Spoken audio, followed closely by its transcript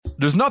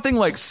There's nothing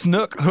like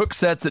snook hook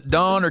sets at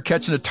dawn or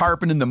catching a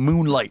tarpon in the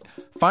moonlight.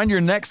 Find your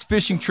next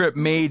fishing trip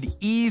made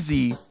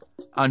easy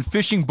on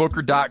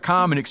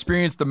fishingbooker.com and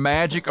experience the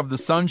magic of the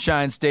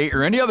Sunshine State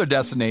or any other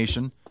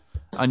destination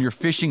on your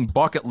fishing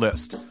bucket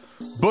list.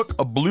 Book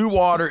a blue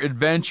water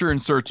adventure in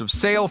search of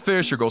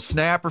sailfish or go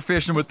snapper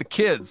fishing with the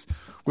kids.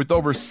 With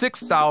over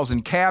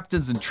 6,000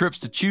 captains and trips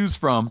to choose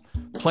from,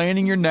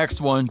 planning your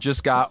next one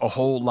just got a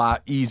whole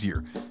lot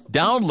easier.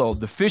 Download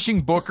the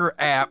Fishing Booker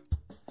app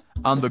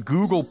on the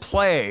Google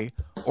Play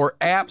or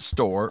App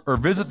Store or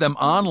visit them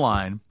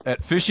online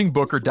at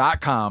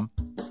fishingbooker.com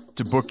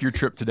to book your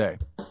trip today.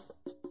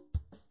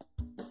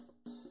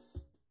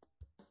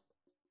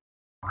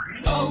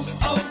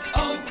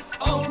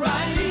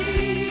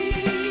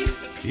 O'Reilly.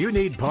 You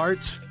need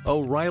parts?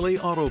 O'Reilly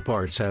Auto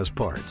Parts has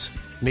parts.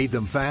 Need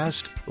them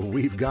fast?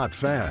 We've got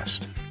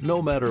fast.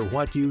 No matter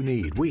what you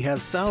need, we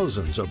have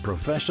thousands of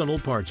professional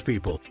parts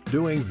people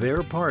doing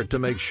their part to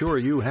make sure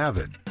you have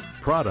it.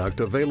 Product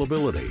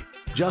availability.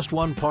 Just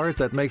one part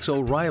that makes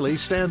O'Reilly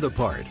stand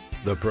apart.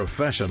 The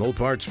professional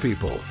parts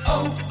people.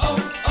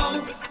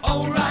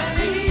 O'Reilly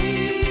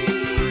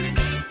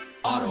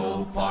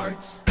Auto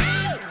Parts.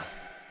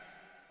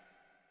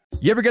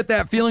 You ever get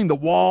that feeling the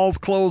walls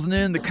closing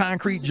in, the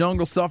concrete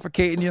jungle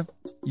suffocating you?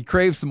 You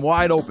crave some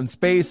wide open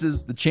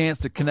spaces, the chance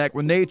to connect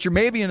with nature,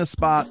 maybe in a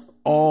spot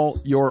all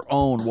your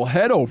own. Well,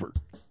 head over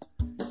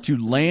to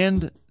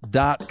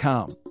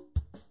land.com.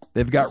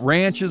 They've got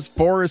ranches,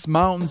 forests,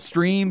 mountains,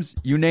 streams,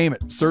 you name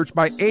it. Search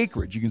by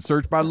acreage. You can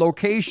search by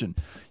location.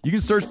 You can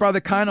search by the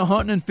kind of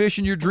hunting and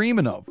fishing you're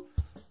dreaming of.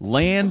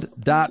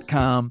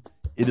 Land.com.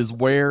 It is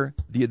where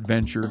the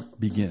adventure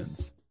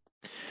begins.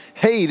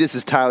 Hey, this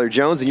is Tyler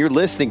Jones, and you're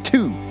listening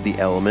to the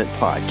Element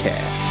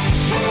Podcast.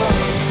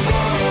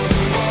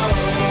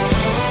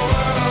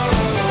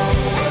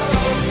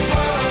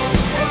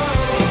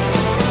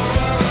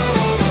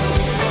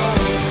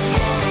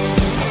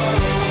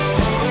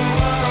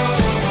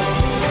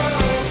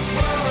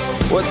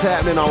 What's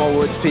happening, all my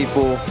woods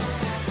people?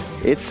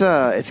 It's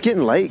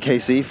getting late,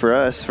 KC, for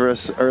us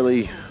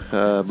early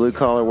blue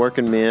collar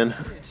working men.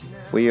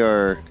 We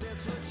are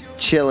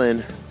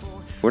chilling.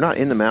 We're not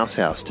in the mouse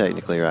house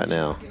technically right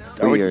now.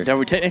 Are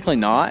we technically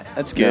not?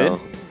 That's good.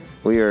 No,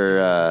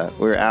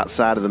 we're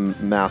outside of the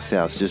mouse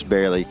house, just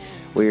barely.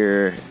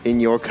 We're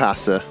in your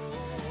casa,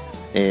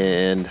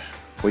 and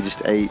we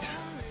just ate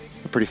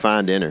a pretty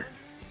fine dinner.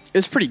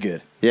 It's pretty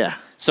good. Yeah.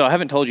 So I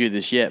haven't told you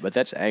this yet, but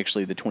that's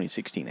actually the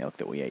 2016 elk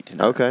that we ate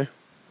tonight.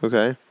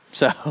 Okay.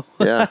 So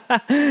Yeah.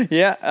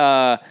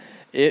 yeah,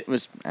 it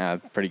was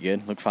pretty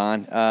good. Looked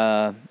fine.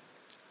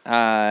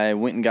 I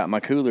went and got my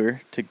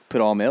cooler to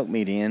put all my elk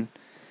meat in,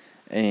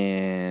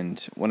 and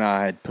when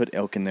I had put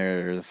elk in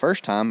there the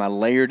first time, I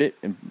layered it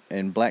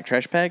in black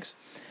trash bags,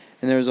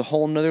 and there was a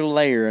whole nother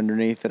layer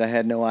underneath that I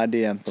had no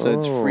idea. So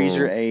it's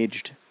freezer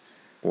aged.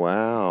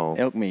 Wow.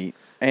 Elk meat,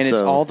 and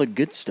it's all the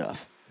good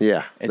stuff.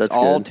 Yeah, it's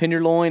all good.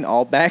 Tenderloin,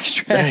 all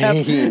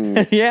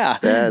backstrap. Yeah,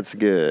 that's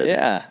good.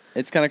 Yeah,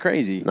 it's kind of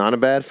crazy. Not a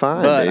bad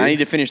find, but dude. I need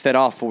to finish that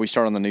off before we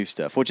start on the new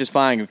stuff, which is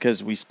fine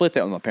because we split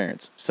that with my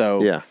parents.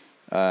 So yeah,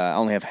 I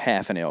only have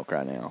half an elk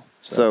right now.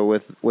 So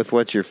with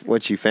what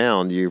you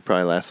found, you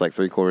probably last like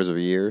 3/4 of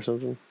a year or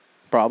something.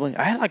 Probably.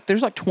 I had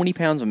there's 20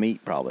 pounds of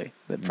meat probably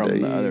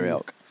from the other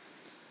elk.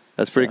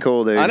 That's pretty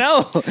cool, dude. I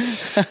know.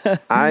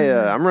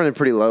 I'm running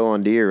pretty low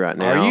on deer right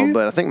now. Are you?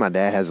 But I think my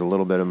dad has a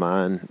little bit of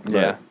mine. But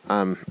yeah.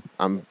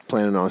 I'm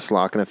planning on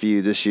slocking a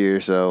few this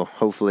year, so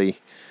hopefully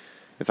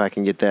if I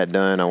can get that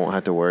done, I won't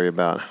have to worry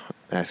about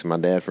asking my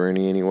dad for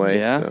any anyway.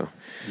 Yeah. So.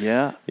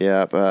 Yeah.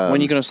 Yep. When are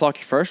you going to slock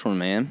your first one,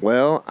 man?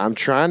 Well, I'm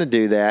trying to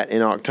do that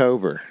in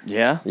October.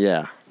 Yeah?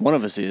 Yeah. One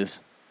of us is.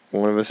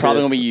 One of us Probably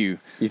is. going to be you.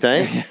 You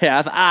think?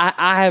 Yeah,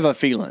 I have a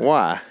feeling.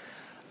 Why?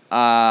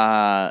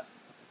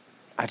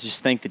 I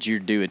just think that you're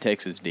due a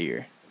Texas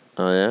deer.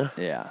 Oh, yeah?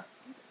 Yeah.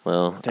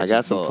 Well, Texas I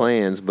got some bull.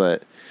 plans,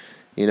 but,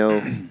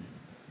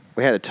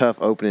 we had a tough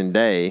opening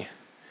day,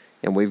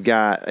 and we've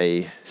got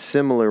a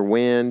similar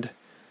wind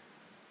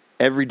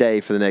every day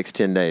for the next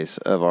 10 days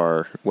of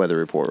our weather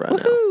report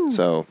right now.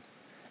 So,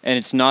 and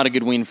it's not a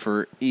good win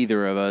for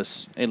either of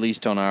us, at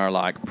least on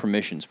our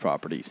permissions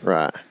properties.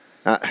 Right.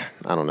 I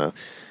don't know.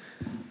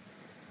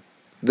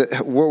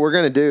 What we're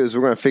going to do is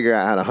we're going to figure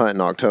out how to hunt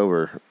in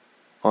October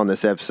on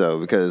this episode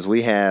because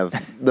we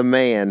have the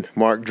man,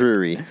 Mark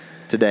DRURY,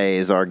 today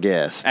as our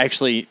guest.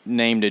 Actually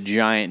named a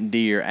giant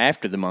deer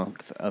after the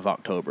month of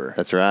October.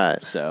 That's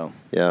right. So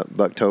yeah,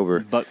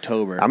 Bucktober.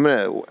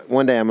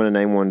 One day I'm gonna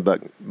name one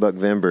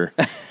Buckvember,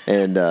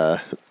 and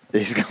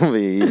he's gonna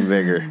be even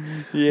bigger.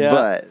 Yeah.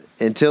 But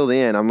until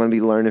then, I'm gonna be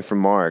learning from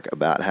Mark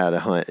about how to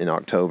hunt in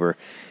October,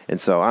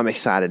 and so I'm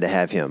excited to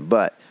have him.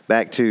 But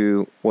back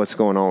to what's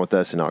going on with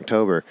us in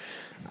October.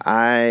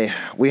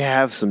 We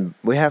have some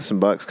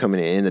bucks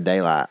coming in the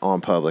daylight on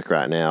public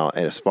right now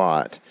at a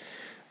spot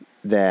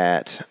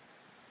that,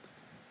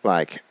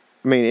 I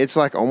think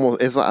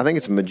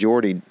it's a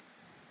majority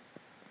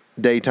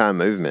daytime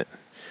movement,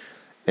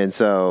 and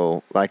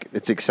so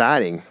it's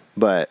exciting,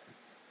 but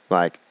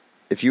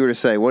if you were to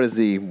say what is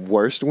the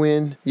worst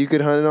wind you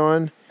could hunt it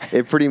on,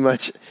 it pretty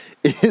much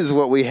is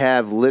what we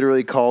have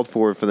literally called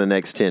for the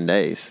next 10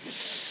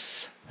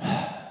 days.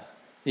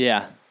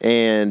 Yeah.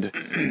 And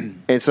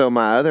so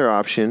my other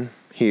option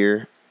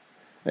here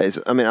is,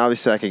 I mean,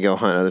 obviously I could go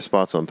hunt other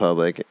spots on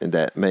public, and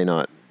that may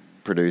not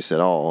produce at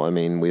all. I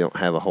mean, we don't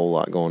have a whole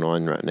lot going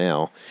on right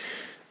now.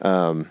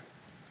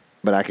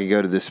 But I could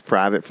go to this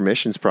private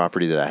permissions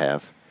property that I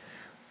have.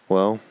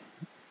 Well,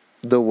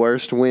 the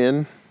worst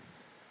wind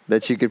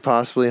that you could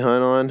possibly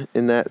hunt on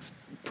in that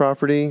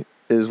property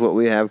is what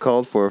we have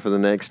called for the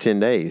next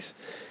 10 days.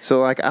 So,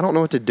 like, I don't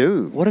know what to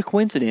do. What a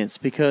coincidence,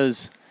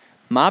 because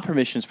my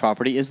permissions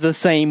property is the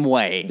same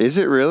way. Is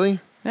it really?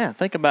 Yeah,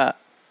 think about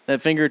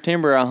that finger of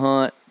timber I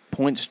hunt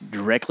points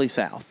directly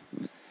south.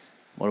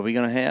 What are we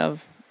going to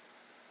have?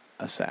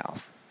 A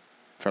south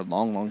for a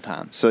long, long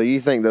time. So you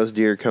think those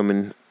deer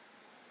coming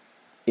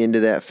into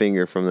that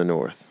finger from the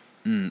north?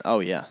 Oh,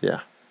 yeah.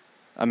 Yeah.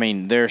 I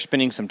mean, they're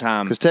spending some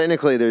time. Because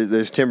technically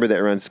there's timber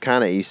that runs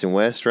kind of east and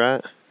west,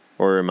 right?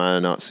 Or am I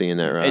not seeing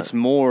that right? It's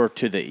more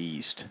to the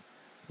east.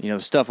 You know,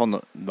 stuff on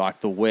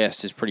the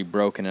west is pretty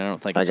broken, and I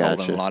don't think it's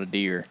holding a lot of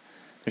deer.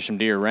 There's some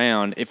deer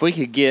around. If we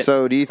could get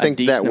So do you think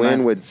that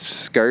wind would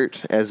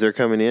skirt as they're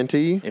coming into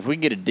you? If we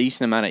get a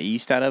decent amount of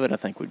east out of it, I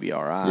think we'd be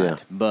all right. Yeah.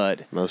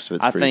 But most of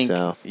it's pretty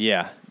south.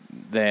 Yeah,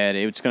 that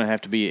it's going to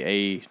have to be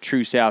a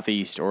true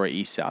southeast or a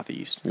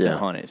east-southeast to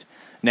hunt it.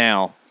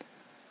 Now,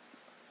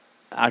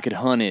 I could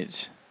hunt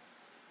it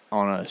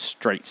on a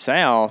straight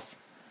south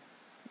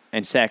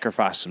and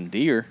sacrifice some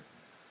deer.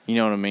 You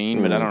know what I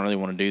mean? But I don't really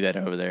want to do that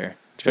over there.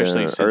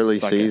 Especially since early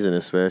it's like season,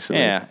 especially.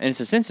 Yeah, and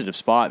it's a sensitive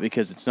spot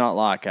because it's not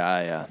like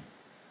I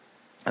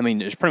mean,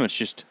 there's pretty much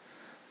just,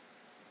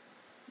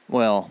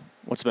 well,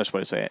 what's the best way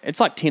to say it? It's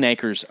like 10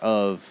 acres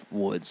of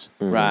woods,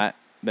 right,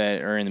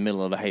 that are in the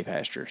middle of a hay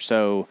pasture.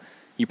 So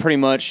you pretty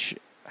much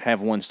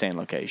have one stand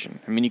location.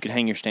 I mean, you could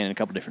hang your stand in a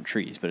couple different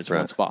trees, but it's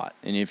one spot.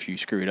 And if you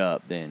screw it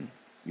up, then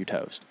you're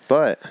toast.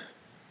 But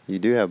you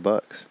do have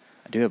bucks.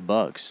 I do have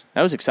bucks.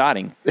 That was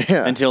exciting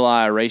until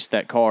I erased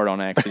that card on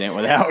accident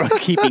without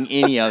keeping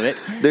any of it.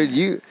 Dude,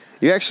 you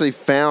actually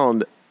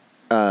found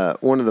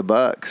one of the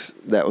bucks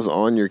that was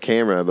on your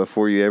camera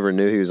before you ever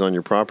knew he was on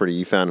your property.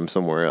 You found him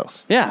somewhere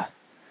else. Yeah.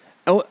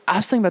 Oh, I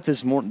was thinking about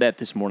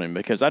this morning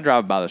because I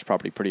drive by this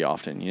property pretty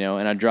often, you know,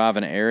 and I drive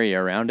an area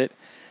around it.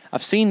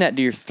 I've seen that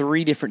deer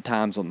 3 different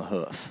times on the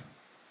hoof.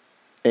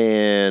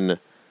 And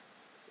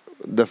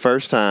the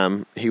first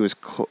time he was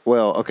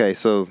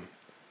so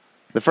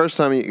the first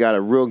time you got a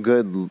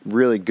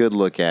really good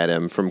look at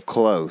him from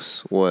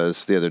close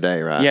was the other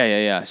day, right?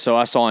 Yeah. So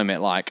I saw him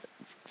at like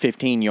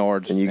 15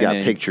 yards. And you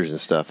got pictures and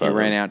stuff of him. He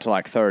ran out to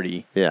like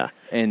 30. Yeah.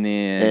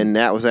 And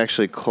that was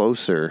actually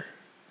closer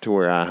to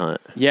where I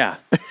hunt. Yeah.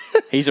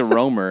 He's a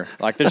roamer.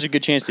 Like, there's a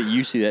good chance that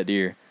you see that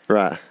deer.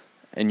 Right.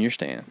 In your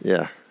stand.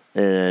 Yeah.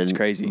 And it's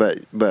crazy.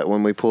 But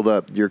when we pulled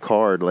up your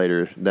card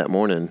later that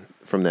morning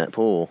from that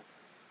pool,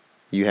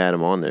 you had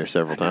him on there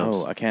several times.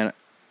 Oh, I can't.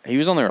 He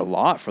was on there a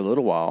lot for a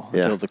little while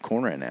until the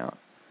corn ran out.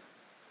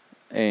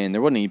 And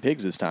there wasn't any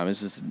pigs this time.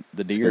 This is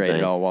the deer ate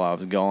it all while I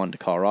was gone to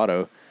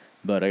Colorado.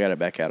 But I got it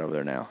back out over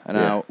there now. And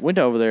I went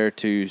over there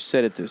to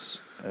set it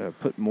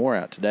put more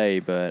out today,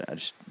 but I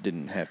just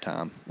didn't have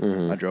time.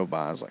 I drove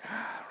by. I was like, I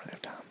don't really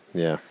have time.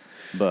 Yeah.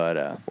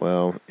 But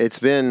well, we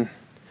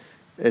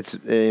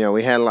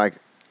had like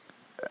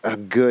a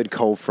good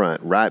cold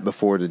front right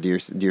before the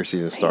deer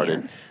season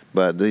started.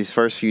 But these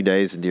first few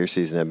days of deer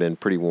season have been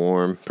pretty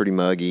warm, pretty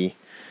muggy.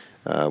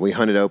 We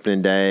hunted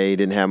opening day,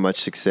 didn't have much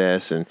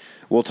success, and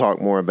we'll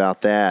talk more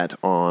about that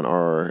on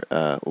our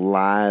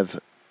live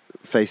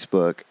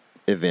Facebook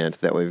event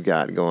that we've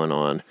got going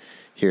on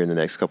here in the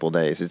next couple of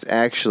days. It's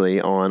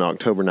actually on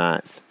October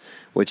 9th,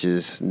 which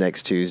is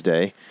next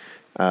Tuesday.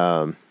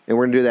 And we're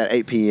going to do that at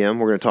 8 p.m.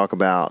 We're going to talk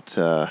about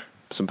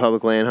some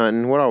public land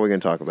hunting. What are we going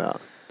to talk about?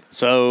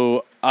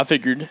 So I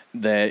figured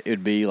that it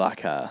would be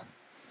like a...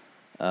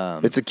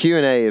 it's a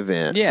Q&A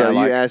event. Yeah, so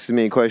you ask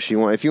me a question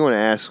you want. If you want to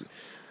ask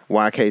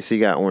why KC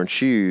got orange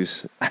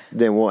shoes,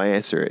 then we'll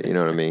answer it. You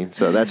know what I mean?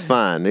 So that's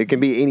fine. It can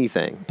be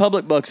anything.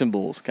 Public bucks and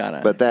bulls, kind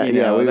of. But that,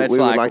 we would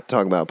like to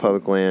talk about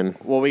public land.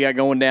 What we got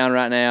going down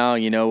right now,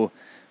 you know,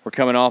 we're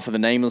coming off of the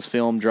Nameless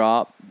film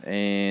drop,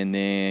 and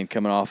then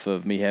coming off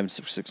of me having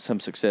some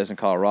success in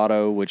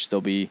Colorado, which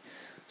there'll be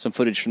some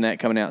footage from that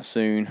coming out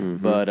soon. Mm-hmm.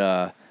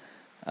 But,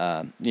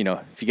 you know,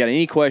 if you got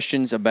any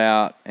questions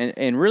about,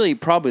 and really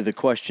probably the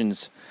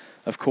questions,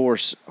 of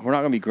course, we're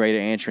not going to be great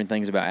at answering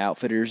things about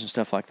outfitters and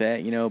stuff like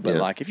that, you know, but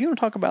like if you want to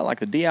talk about like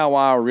the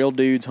DIY or real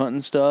dudes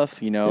hunting stuff,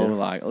 you know,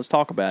 like let's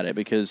talk about it,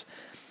 because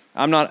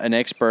I'm not an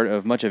expert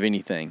of much of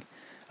anything.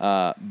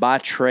 By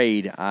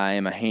trade, I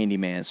am a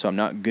handyman, so I'm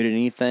not good at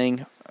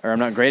anything, or I'm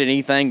not great at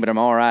anything, but I'm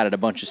all right at a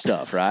bunch of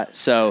stuff, right?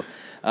 So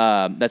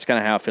that's kind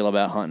of how I feel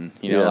about hunting.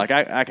 You know, like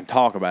I can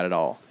talk about it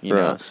all. You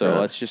know, so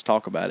let's just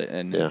talk about it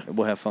and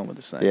we'll have fun with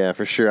this thing. Yeah,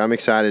 for sure. I'm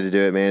excited to do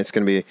it, man. It's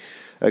going to be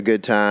a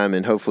good time,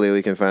 and hopefully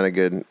we can find a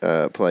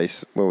good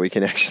place where we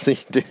can actually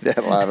do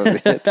that live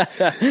event.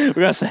 We're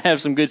going to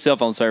have some good cell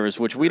phone service,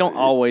 which we don't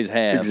always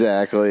have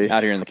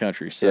out here in the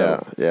country.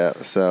 So. Yeah.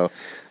 So,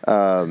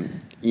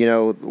 you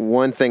know,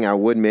 one thing I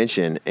would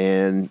mention,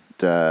 and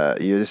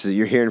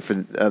you're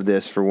hearing of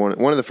this for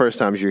one of the first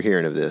times you're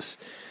hearing of this.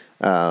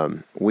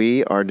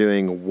 We are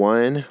doing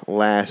one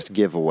last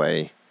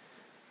giveaway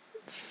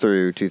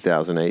through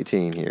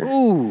 2018 here.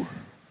 Ooh.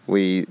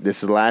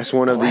 This is the last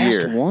one of the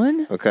year. Last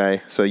one?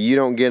 Okay. So you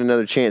don't get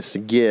another chance to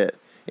get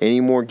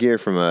any more gear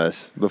from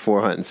us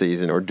before hunting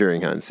season or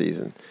during hunting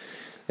season.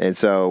 And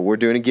so we're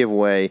doing a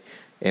giveaway,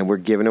 and we're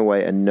giving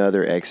away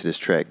another Exodus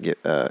Trek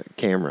trail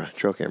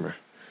camera.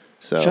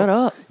 So shut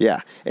up.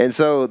 Yeah. And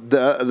so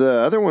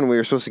the other one we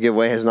were supposed to give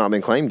away has not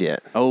been claimed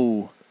yet.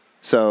 Oh.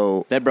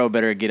 So that bro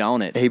better get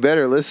on it. He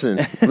better listen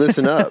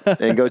up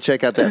and go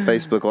check out that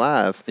Facebook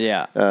Live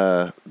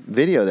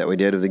video that we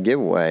did of the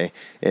giveaway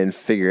and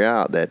figure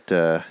out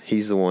that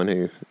he's the one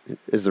who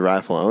is the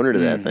rightful owner to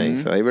that thing.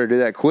 So he better do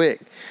that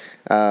quick.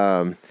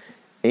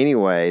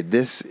 Anyway,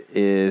 this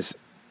is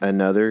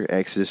another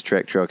Exodus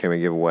Trek trail camera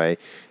giveaway,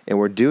 and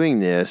we're doing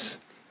this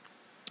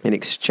in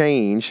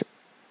exchange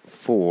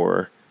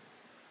for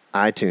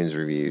iTunes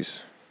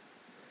reviews.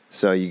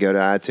 So you go to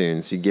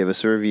iTunes, you give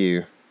us a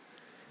review.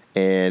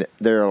 And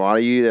there are a lot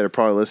of you that are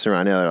probably listening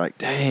right now. They're like,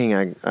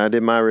 dang, I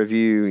did my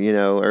review,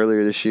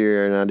 earlier this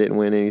year and I didn't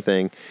win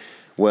anything.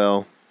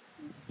 Well,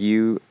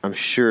 I'm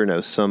sure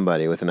know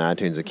somebody with an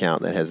iTunes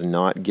account that has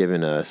not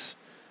given us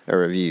a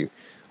review.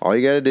 All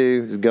you got to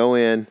do is go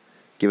in,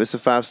 give us a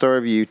 5-star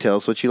review, tell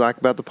us what you like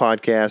about the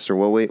podcast or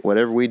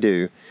whatever we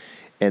do.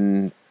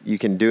 And you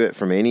can do it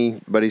from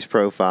anybody's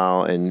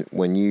profile. And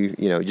when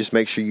just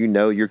make sure you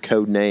know your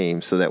code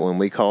name so that when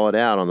we call it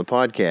out on the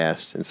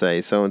podcast and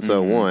say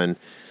so-and-so won,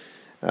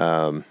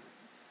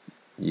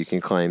 you can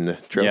claim the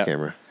trail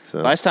camera. So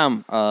last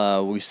time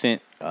we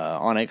sent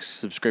Onyx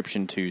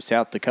subscription to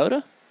South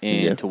Dakota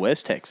and to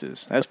West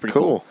Texas. That's pretty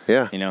cool.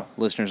 Yeah.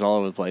 Listeners all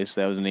over the place.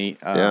 That was neat.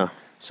 Yeah.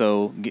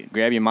 So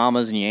grab your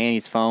mama's and your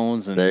auntie's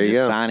phones and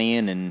just sign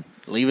in and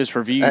leave us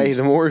reviews. Hey,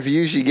 the more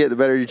reviews you get, the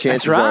better your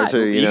chances are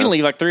too. You can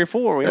leave like 3 or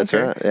 4. That's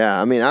right.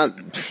 Yeah, I mean,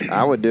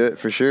 I would do it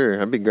for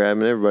sure. I'd be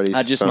grabbing everybody's.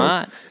 I just phone.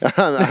 might.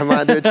 I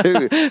might do it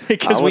too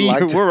because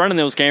we're running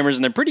those cameras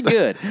and they're pretty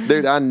good.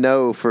 Dude, I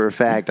know for a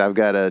fact I've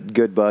got a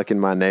good buck in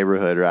my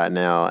neighborhood right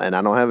now, and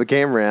I don't have a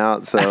camera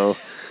out, so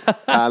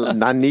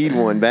I need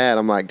one bad.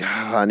 I'm like,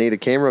 I need a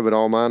camera, but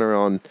all mine are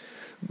on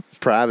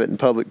private and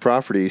public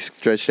property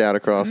stretched out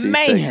across East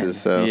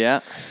Texas. So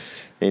yeah.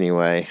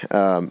 Anyway,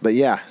 but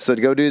yeah, so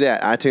to go do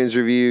that iTunes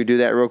review, do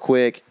that real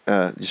quick.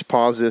 Just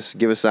pause this,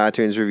 give us the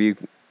iTunes review,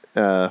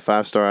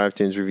 5-star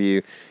iTunes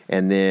review,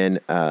 and then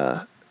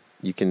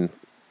you can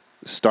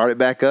start it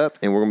back up,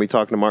 and we're going to be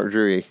talking to Mark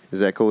DRURY. Is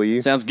that cool with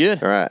you? Sounds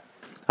good. All right.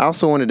 I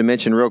also wanted to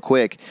mention real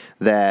quick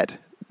that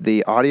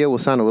the audio will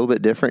sound a little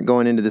bit different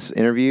going into this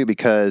interview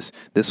because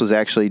this was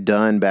actually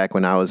done back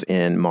when I was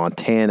in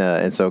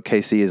Montana, and so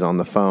KC is on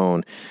the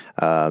phone.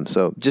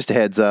 So just a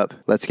heads up.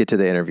 Let's get to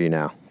the interview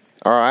now.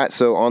 All right,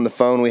 so on the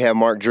phone we have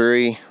Mark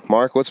DRURY.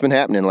 Mark, what's been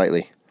happening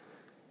lately?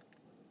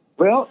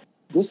 Well,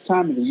 this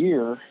time of the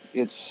year,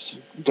 it's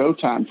go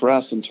time for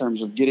us in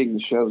terms of getting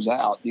the shows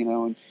out.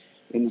 And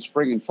in the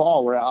spring and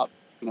fall, we're out,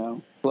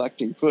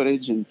 collecting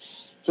footage and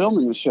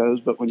filming the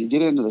shows. But when you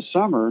get into the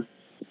summer,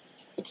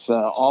 it's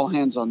all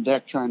hands on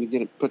deck trying to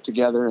get it put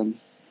together. And,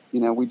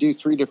 we do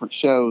 3 different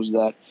shows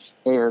that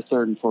air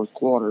 3rd and 4th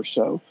quarter.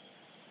 So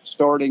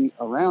starting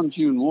around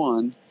June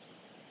 1,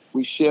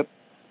 we ship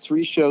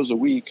 3 shows a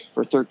week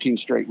for 13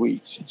 straight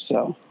weeks.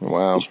 So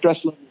wow,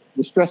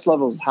 the stress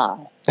level is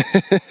high.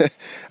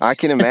 I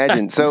can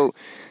imagine. So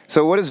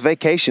what does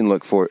vacation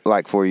look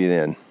like for you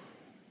then?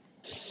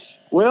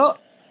 Well,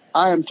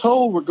 I am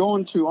told we're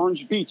going to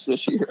Orange Beach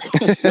this year.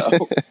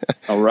 So,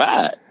 all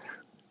right.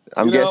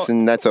 I'm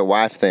guessing that's a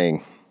wife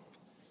thing.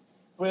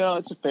 Well,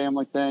 it's a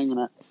family thing,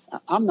 and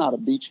I'm not a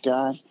beach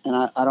guy, and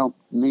I don't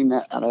mean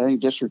that out of any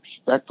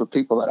disrespect for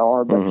people that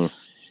are, but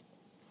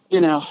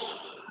I'm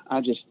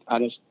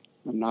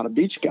not a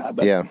beach guy.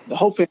 But the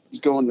whole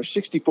family's going. There's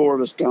 64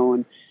 of us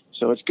going,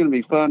 so it's going to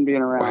be fun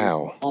being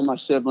around all my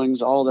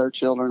siblings, all their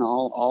children,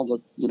 all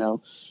the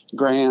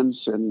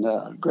grands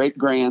and great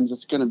grands.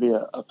 It's going to be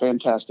a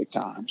fantastic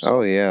time. So.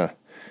 Oh yeah,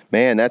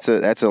 man, that's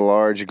a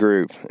large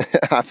group.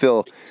 I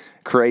feel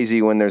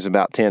crazy when there's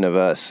about 10 of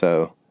us,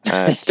 so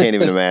I can't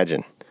even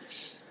imagine.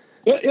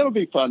 It'll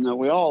be fun though.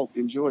 We all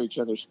enjoy each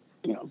other's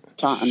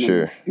time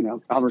sure.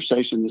 and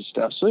conversations and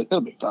stuff, so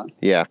it'll be fun.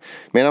 Yeah,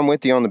 man, I'm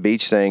with you on the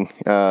beach thing.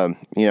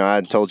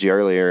 I told you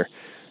earlier,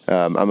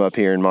 I'm up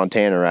here in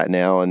Montana right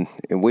now, and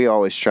we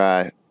always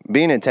try.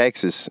 Being in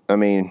Texas, I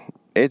mean,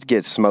 it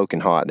gets smoking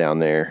hot down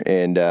there,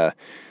 and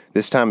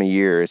this time of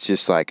year, it's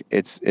just like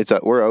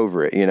we're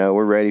over it.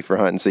 We're ready for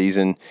hunting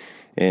season.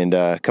 And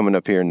coming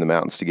up here in the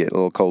mountains to get a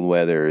little cold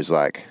weather is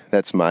like,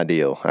 that's my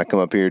deal. I come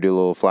up here, do a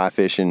little fly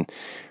fishing,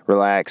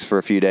 relax for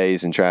a few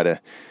days, and try to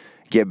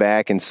get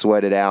back and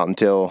sweat it out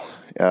until,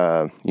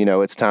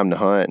 it's time to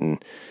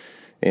hunt.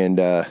 And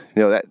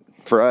that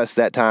for us,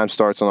 that time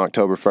starts on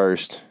October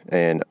 1st.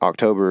 And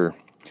October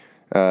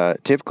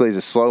typically is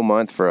a slow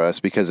month for us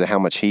because of how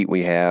much heat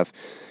we have.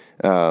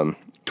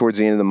 Towards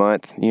the end of the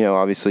month,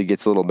 obviously it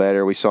gets a little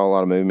better. We saw a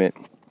lot of movement,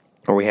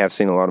 or we have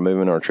seen a lot of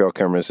movement on our trail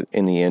cameras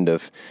in the end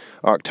of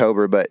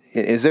October. But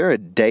is there a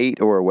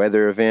date or a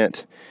weather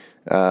event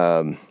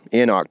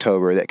in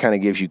October that kind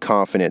of gives you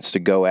confidence to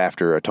go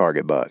after a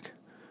target buck?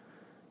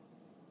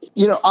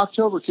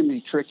 October can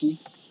be tricky,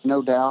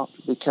 no doubt,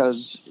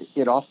 because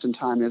it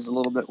oftentimes is a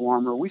little bit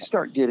warmer. We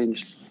start getting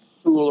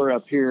cooler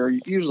up here,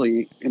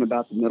 usually in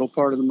about the middle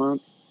part of the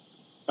month.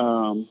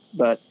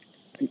 But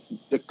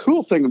the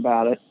cool thing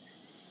about it,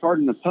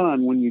 pardon the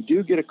pun, when you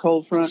do get a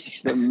cold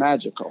front, they're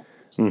magical.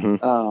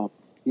 Mm-hmm.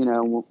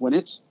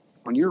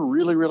 When you're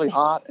really, really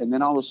hot, and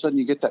then all of a sudden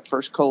you get that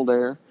first cold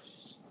air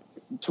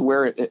to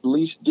where it at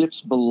least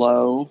dips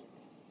below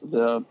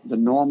the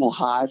normal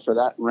high for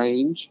that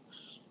range,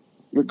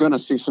 you're going to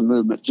see some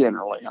movement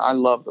generally. I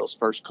love those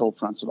first cold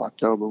fronts of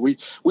October. We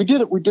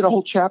did a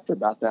whole chapter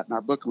about that in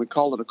our book, and we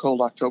called it a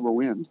cold October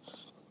wind.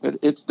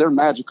 They're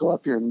magical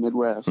up here in the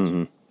Midwest.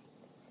 Mm-hmm.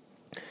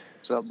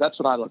 So that's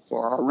what I look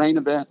for. Our rain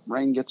event,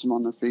 rain gets them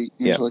on their feet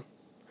usually.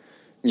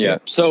 Yeah.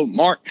 So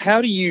Mark,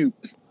 how do you,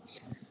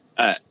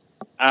 I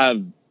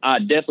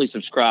definitely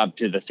subscribe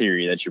to the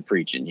theory that you're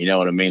preaching. You know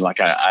what I mean? Like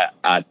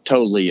I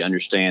totally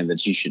understand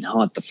that you should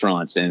hunt the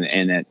fronts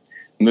and that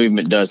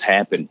movement does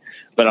happen,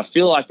 but I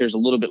feel like there's a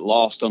little bit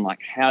lost on like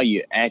how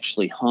you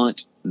actually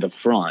hunt the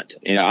front.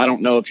 I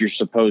don't know if you're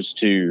supposed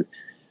to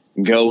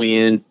go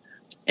in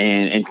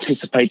and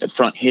anticipate the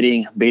front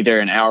hitting, be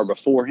there an hour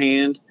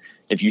beforehand.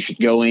 If you should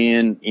go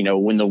in,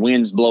 when the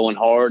wind's blowing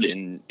hard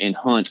and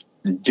hunt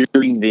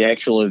during the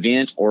actual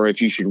event, or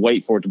if you should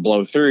wait for it to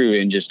blow through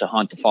and just to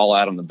hunt the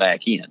fallout on the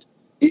back end.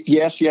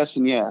 Yes,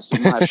 and yes,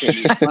 in my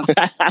opinion.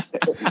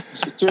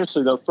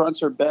 Seriously, though,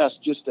 fronts are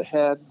best just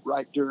ahead,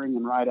 right during,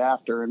 and right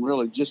after, and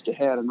really just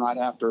ahead and right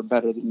after are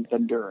better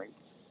than during.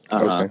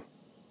 Uh-huh. Okay.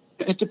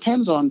 It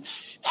depends on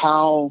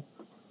how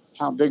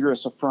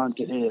vigorous a front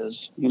it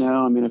is.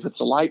 If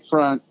it's a light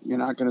front, you're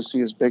not going to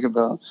see as big of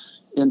a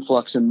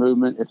influx in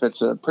movement. If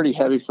it's a pretty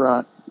heavy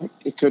front,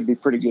 it could be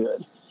pretty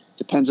good.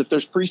 Depends if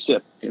there's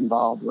precip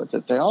involved with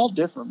it. They all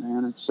differ,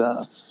 man. It's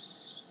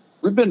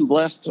we've been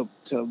blessed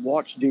to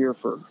watch deer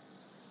for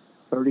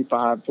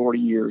 35, 40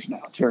 years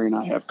now. Terry and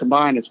I have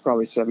combined. It's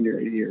probably 70 or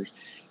 80 years.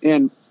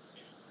 And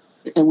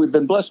we've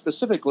been blessed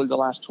specifically the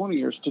last 20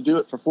 years to do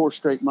it for 4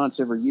 straight months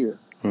every year.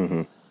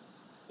 Mm-hmm.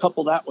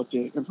 Couple that with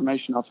the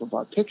information off of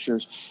our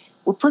pictures.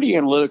 We're pretty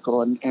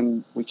analytical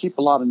and we keep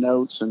a lot of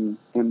notes and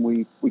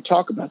we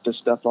talk about this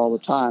stuff all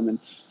the time. And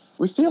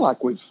we feel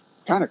like we've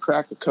kind of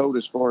cracked the code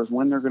as far as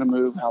when they're going to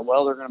move, how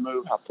well they're going to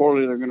move, how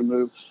poorly they're going to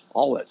move,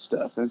 all that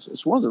stuff. And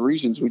it's one of the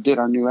reasons we did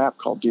our new app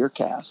called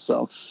DeerCast.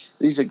 So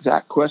these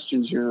exact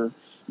questions you're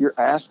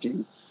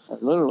asking,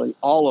 literally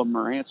all of them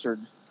are answered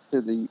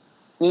to the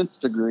nth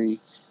degree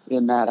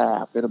in that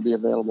app. It'll be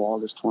available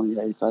August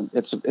 28th.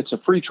 It's a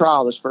free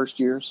trial this first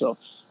year, so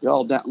you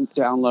all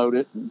download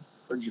it and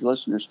urge your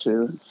listeners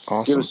to.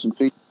 Awesome. Give us some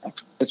feedback.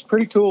 It's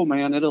pretty cool,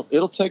 man.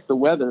 It'll take the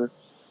weather.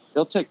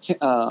 It'll take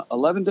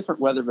 11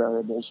 different weather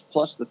variables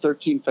plus the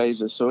 13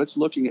 phases. So it's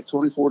looking at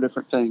 24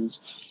 different things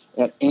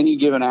at any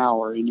given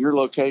hour in your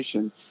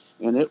location,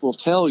 and it will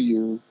tell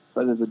you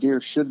whether the deer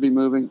should be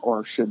moving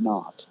or should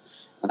not.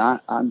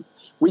 And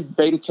we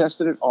beta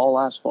tested it all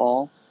last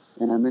fall,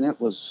 and it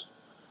was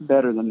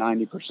better than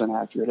 90%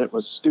 accurate. It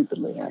was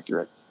stupidly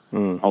accurate.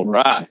 All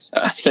right.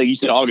 So you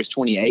said August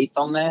 28th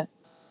on that?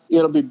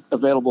 It'll be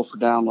available for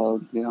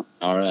download. Yeah.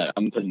 All right.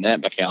 I'm putting that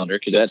in my calendar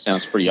because that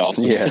sounds pretty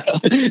awesome. Yeah.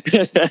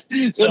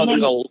 So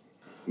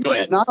go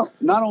ahead.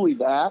 Not only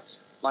that,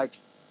 like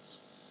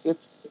if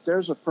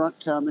there's a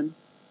front coming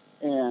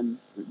and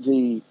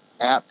the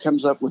app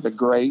comes up with a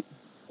great,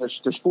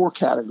 there's 4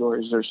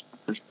 categories. There's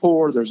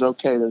poor, there's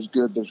okay, there's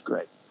good, there's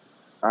great.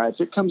 All right.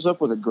 If it comes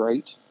up with a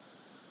great,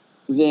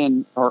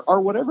 then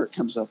or whatever it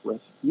comes up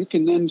with, you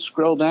can then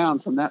scroll down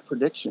from that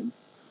prediction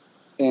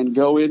and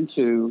go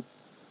into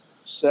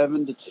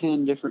 7 to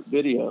 10 different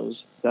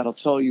videos that'll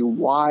tell you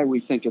why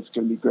we think it's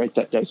going to be great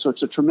that day. So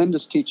it's a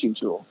tremendous teaching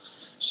tool.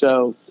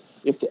 So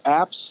if the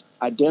app's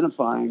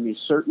identifying a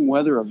certain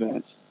weather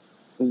event,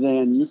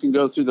 then you can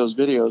go through those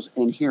videos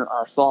and hear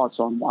our thoughts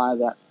on why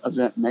that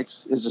event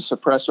is a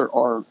suppressor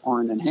or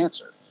an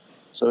enhancer.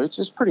 So it's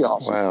just pretty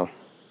awesome. Wow.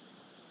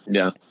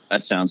 Yeah,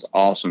 that sounds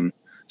awesome.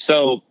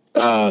 So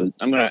I'm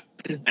going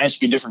to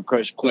ask you a different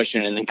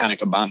question and then kind of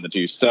combine the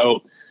two.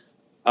 So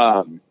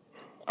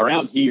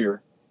around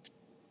here,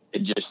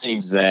 it just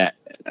seems that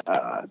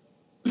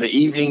the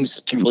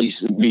evenings can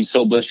be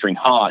so blistering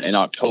hot in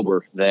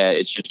October that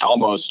it's just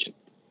almost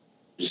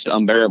just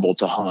unbearable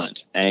to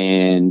hunt.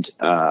 And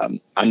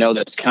I know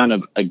that's kind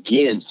of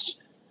against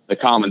the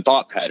common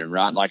thought pattern,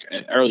 right? Like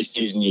early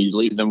season, you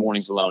leave the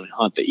mornings alone and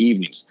hunt the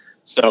evenings.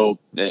 So,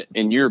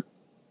 in your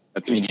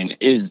opinion,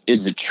 is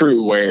it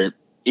true where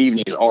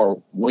evenings are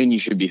when you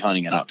should be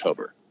hunting in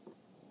October?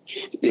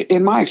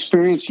 In my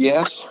experience,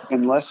 yes,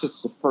 unless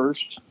it's the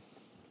first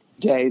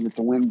day that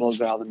the wind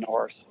blows out of the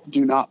north.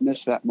 Do not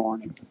miss that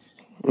morning.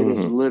 It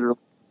is literally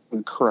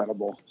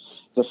incredible.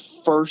 The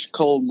first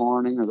cold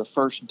morning or the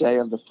first day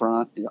of the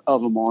front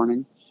of a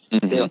morning,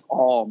 they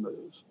all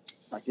move.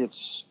 Like, it's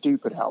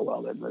stupid how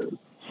well they move.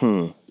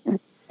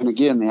 And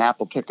again, the app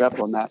will pick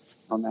up on that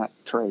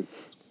trait.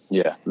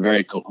 Yeah,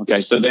 very cool.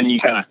 Okay, so then you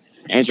kind of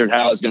answered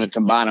how I was going to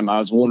combine them. I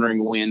was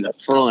wondering when the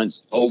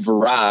fronts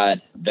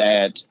override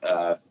that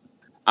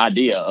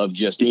idea of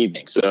just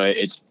evening. So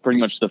it's pretty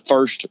much the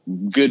first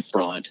good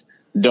front.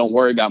 Don't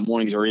worry about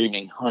mornings or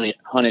evening. Hunt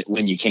it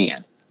when you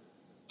can.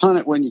 Hunt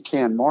it when you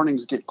can.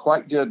 Mornings get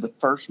quite good the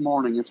first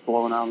morning it's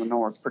blowing out of the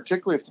north,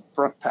 particularly if the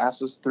front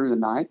passes through the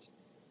night.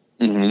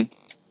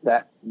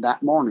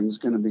 That morning's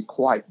going to be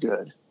quite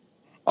good.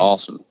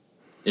 Awesome.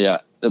 Yeah,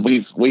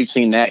 we've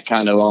seen that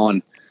kind of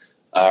on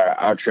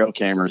our trail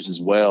cameras as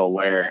well,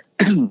 where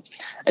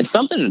it's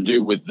something to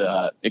do with,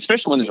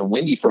 especially when there's a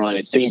windy front,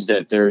 it seems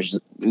that there's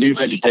new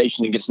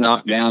vegetation that gets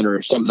knocked down,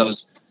 or some of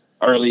those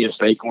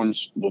earliest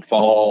acorns will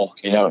fall,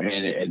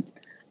 and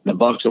the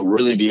bucks will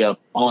really be up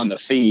on the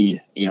feed,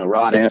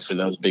 right after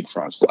those big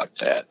fronts like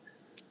that.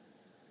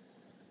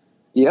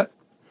 Yep.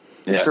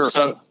 Yeah. Sure.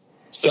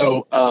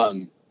 So,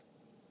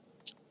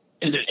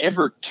 is it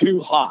ever too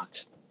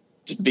hot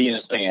to be in a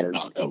stand in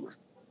October?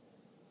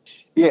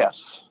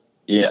 Yes.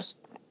 Yes.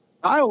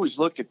 I always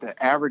look at the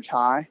average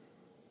high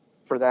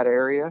for that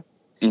area.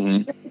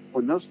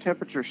 When those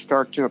temperatures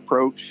start to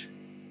approach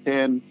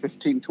 10,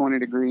 15, 20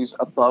 degrees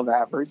above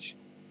average,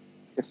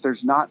 if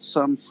there's not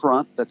some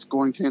front that's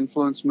going to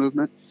influence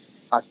movement,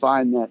 I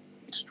find that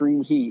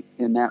extreme heat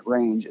in that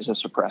range is a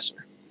suppressor.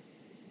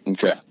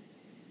 Okay.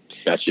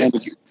 Gotcha.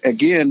 And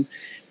again,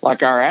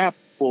 like, our app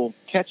will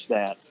catch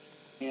that,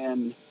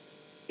 and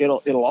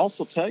it'll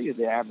also tell you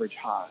the average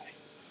high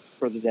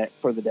for the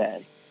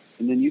day.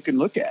 And then you can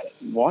look at it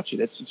and watch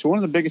it. It's one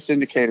of the biggest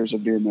indicators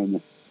of deer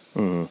movement.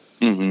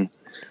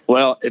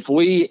 Well, if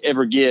we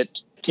ever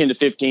get 10 to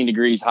 15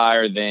 degrees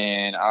higher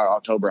than our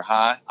October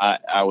high,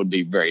 I would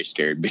be very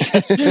scared,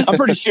 because I'm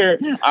pretty sure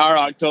our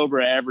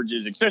October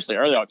averages, especially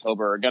early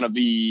October, are going to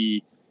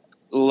be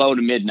low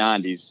to mid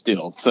 90s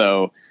still.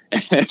 So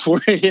if we're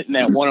hitting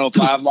that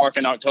 105 mark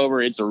in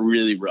October, it's a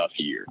really rough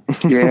year.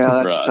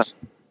 Yeah, for us.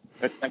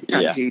 That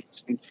kind of heat.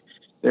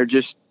 They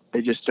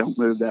just don't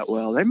move that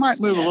well. They might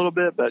move a little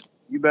bit, but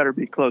you better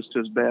be close to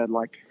his bed,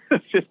 like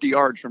 50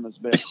 yards from his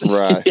bed.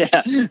 Right.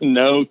 Yeah.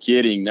 No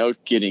kidding. Or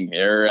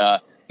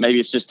maybe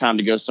it's just time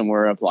to go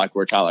somewhere up like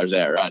where Tyler's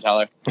at, right,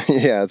 Tyler?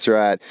 Yeah, that's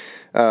right.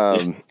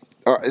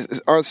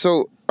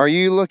 So are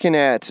you looking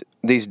at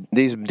these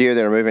deer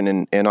that are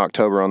moving in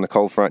October on the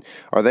cold front?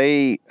 Are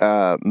they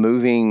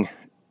moving?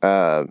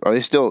 Are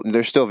they still?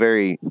 They're still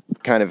very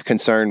kind of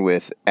concerned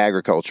with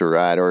agriculture,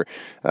 right, or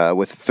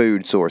with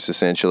food source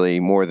essentially,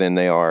 more than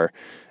they are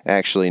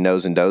actually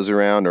nosing does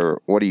around.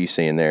 Or what are you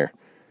seeing there?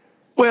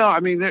 Well, I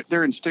mean,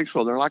 they're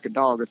instinctual. They're like a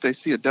dog. If they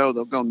see a doe,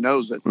 they'll go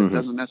nose it. It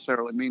doesn't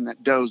necessarily mean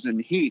that doe's in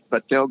heat,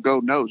 but they'll go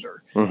nose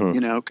her,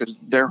 because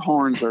their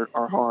horns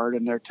are hard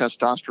and their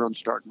testosterone's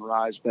starting to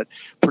rise. But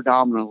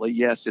predominantly,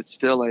 yes, it's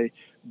still a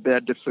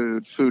bed to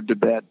food, food to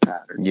bed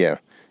pattern. Yeah.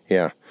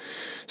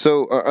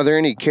 So are there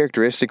any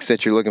characteristics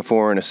that you're looking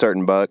for in a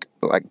certain buck,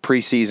 like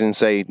preseason,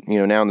 say,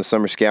 now in the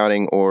summer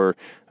scouting, or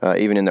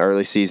even in the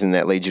early season,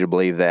 that leads you to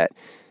believe that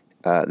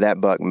that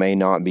buck may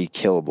not be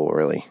killable,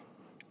 really?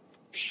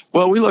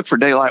 Well, we look for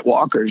daylight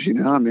walkers,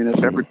 I mean,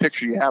 if every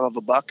picture you have of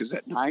a buck is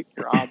at night,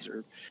 your odds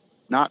are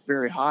not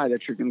very high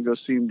that you're going to go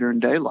see him during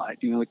daylight.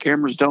 The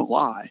cameras don't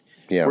lie.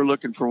 Yeah. We're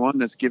looking for one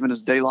that's giving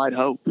us daylight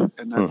hope,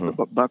 and that's the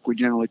buck we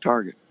generally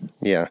target.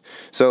 Yeah.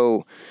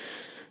 So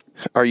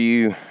are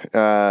you,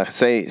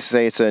 say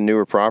it's a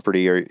newer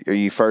property, or are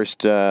you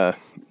first,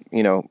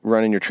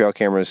 running your trail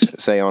cameras,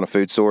 say, on a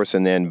food source,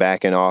 and then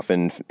backing off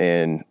and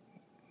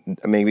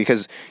I mean,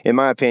 because in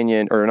my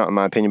opinion, or not in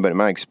my opinion, but in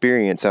my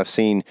experience, I've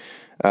seen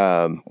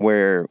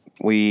where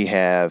we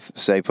have,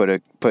 say,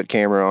 put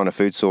camera on a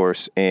food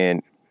source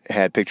and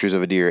had pictures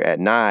of a deer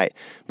at night,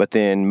 but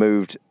then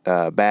moved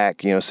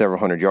back, several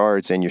hundred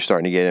yards, and you're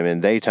starting to get them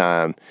in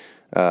daytime.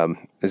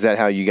 Is that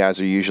how you guys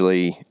are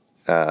usually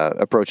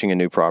approaching a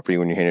new property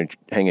when you're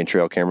hanging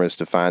trail cameras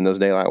to find those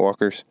daylight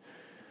walkers?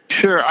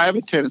 Sure. I have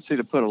a tendency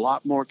to put a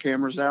lot more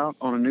cameras out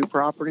on a new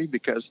property,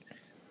 because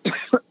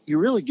you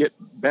really get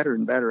better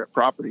and better at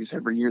properties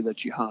every year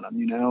that you hunt them,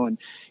 and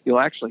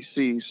you'll actually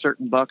see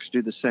certain bucks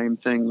do the same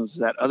things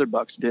that other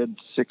bucks did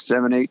 6,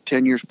 7, 8,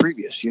 10 years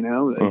previous, They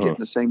get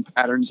the same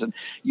patterns and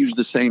use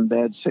the same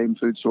beds, same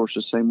food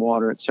sources, same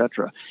water,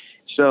 etc.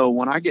 So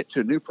when I get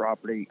to a new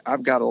property,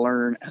 I've got to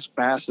learn as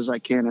fast as I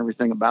can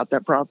everything about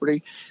that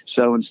property.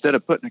 So instead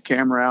of putting a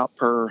camera out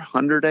per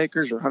 100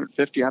 acres or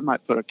 150, I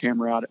might put a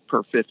camera out at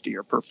per 50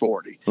 or per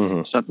 40,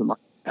 something like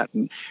that,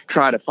 and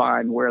try to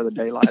find where the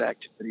daylight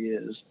activity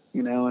is,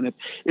 and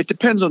it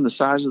depends on the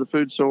size of the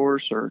food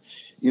source, or,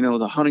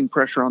 the hunting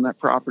pressure on that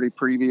property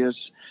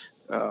previous,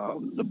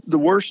 the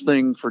worst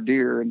thing for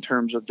deer in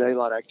terms of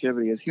daylight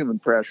activity is human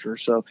pressure.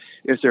 So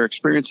if they're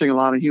experiencing a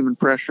lot of human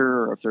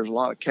pressure, or if there's a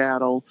lot of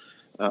cattle,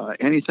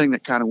 anything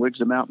that kind of wigs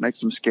them out, makes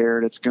them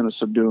scared, it's going to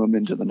subdue them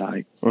into the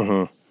night.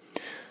 Mm-hmm.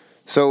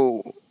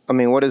 So, I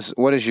mean, what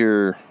is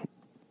your,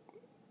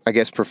 I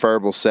guess,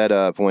 preferable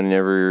setup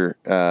whenever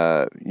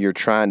you're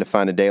trying to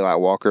find a daylight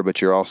walker,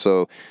 but you're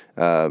also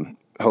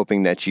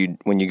hoping that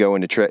when you go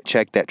in to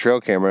check that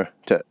trail camera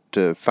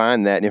to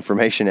find that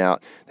information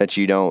out, that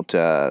you don't,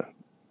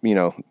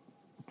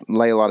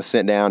 lay a lot of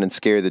scent down and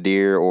scare the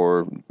deer,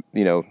 or,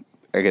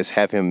 I guess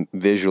have him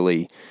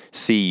visually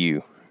see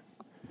you?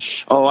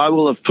 Oh, I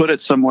will have put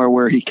it somewhere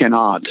where he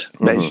cannot,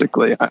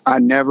 basically. I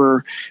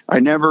never,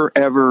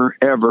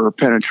 ever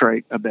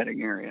penetrate a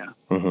bedding area,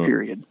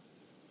 period.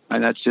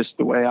 And that's just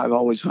the way I've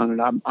always hunted.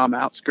 I'm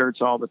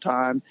outskirts all the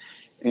time,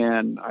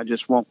 and I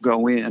just won't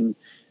go in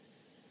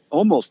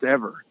almost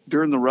ever.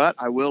 During the rut,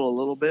 I will a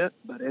little bit,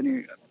 but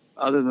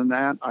other than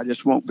that, I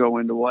just won't go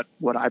into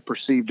what I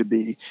perceive to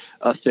be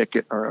a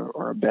thicket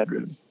or a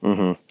bedroom.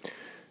 Mm-hmm.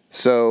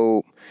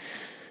 So,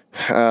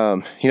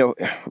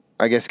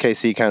 I guess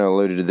KC kind of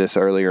alluded to this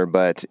earlier,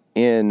 but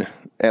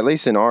at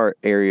least in our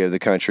area of the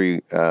country,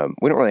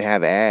 we don't really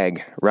have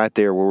ag right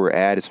there where we're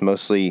at. It's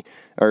mostly,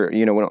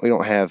 we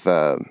don't have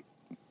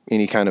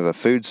any kind of a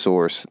food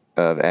source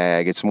of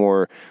ag. It's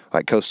more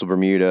like coastal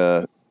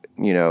Bermuda,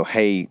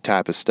 hay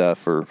type of stuff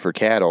for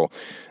cattle.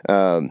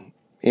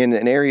 In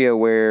an area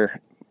where,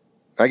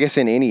 I guess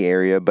in any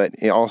area,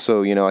 but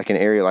also, like an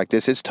area like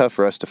this, it's tough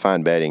for us to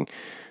find bedding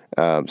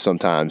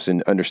sometimes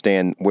and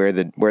understand where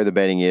the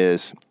bedding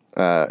is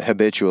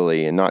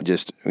habitually, and not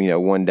just,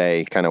 one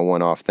day kind of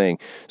one-off thing.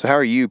 So how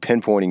are you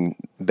pinpointing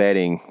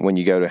bedding when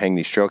you go to hang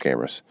these trail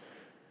cameras?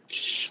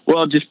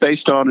 Well, just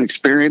based on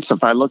experience,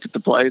 if I look at the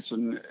place,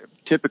 and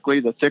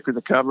typically the thicker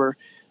the cover,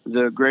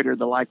 the greater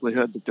the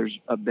likelihood that there's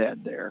a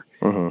bed there.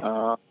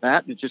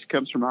 That, it just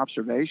comes from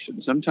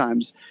observation.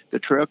 Sometimes the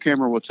trail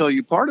camera will tell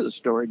you part of the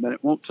story, but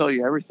it won't tell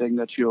you everything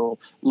that you'll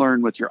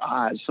learn with your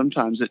eyes.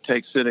 Sometimes it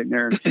takes sitting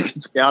there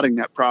and scouting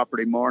that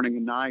property morning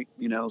and night,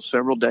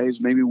 several days,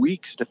 maybe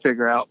weeks, to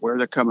figure out where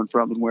they're coming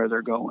from and where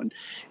they're going.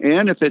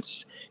 And if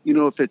it's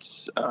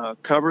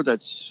cover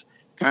that's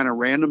kind of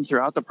random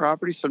throughout the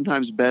property,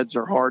 sometimes beds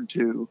are hard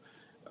to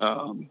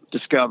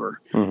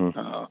discover.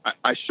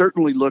 I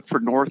certainly look for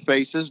north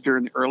faces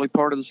during the early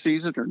part of the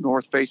season, or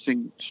north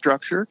facing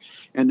structure.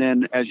 And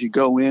then as you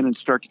go in and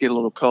start to get a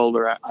little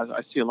colder,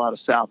 I see a lot of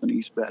south and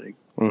east bedding.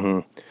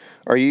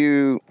 Are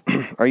you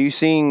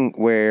seeing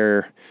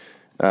where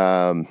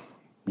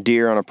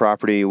deer on a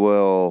property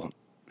will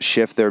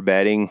shift their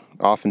bedding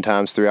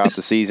oftentimes throughout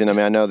the season? I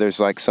mean, I know there's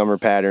like summer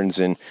patterns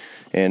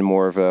and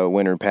more of a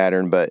winter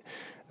pattern, but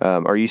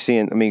are you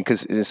seeing,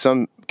 because in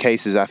some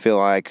cases I feel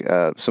like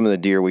some of the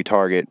deer we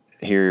target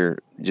here,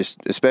 just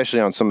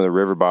especially on some of the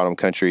river bottom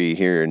country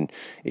here in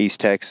East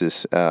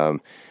Texas,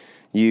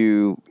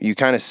 you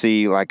kind of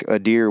see like a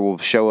deer will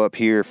show up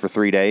here for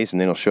 3 days and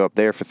then it'll show up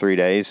there for 3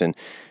 days. And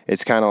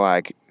it's kind of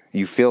like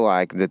you feel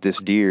like that this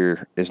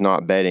deer is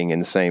not bedding in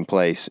the same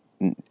place,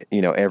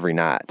 every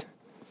night.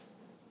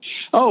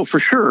 Oh, for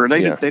sure.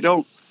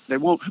 They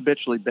won't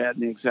habitually bed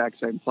in the exact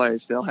same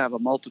place. They'll have a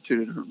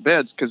multitude of different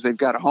beds because they've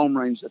got a home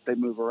range that they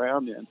move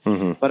around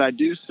in. But I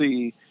do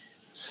see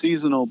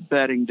seasonal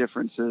bedding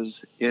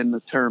differences in the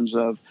terms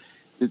of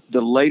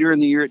the later in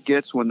the year it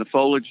gets, when the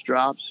foliage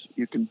drops,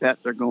 you can bet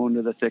they're going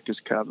to the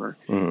thickest cover.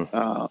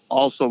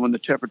 Also, when the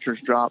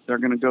temperatures drop, they're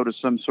going to go to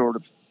some sort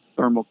of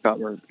thermal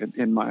cover,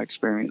 in my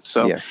experience.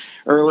 So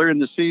earlier in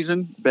the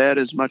season, bed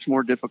is much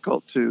more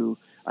difficult to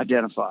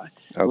identify.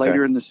 Okay.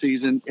 Later in the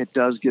season, it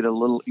does get a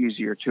little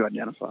easier to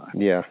identify.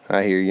 Yeah,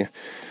 I hear you.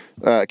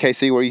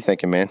 KC, what are you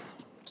thinking, man?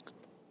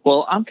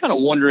 Well, I'm kind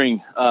of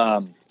wondering,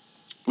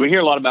 we hear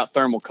a lot about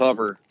thermal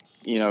cover,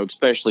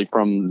 especially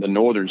from the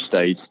northern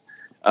states.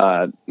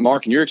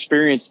 Mark, in your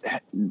experience,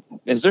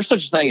 is there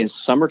such a thing as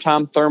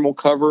summertime thermal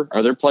cover?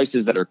 Are there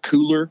places that are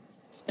cooler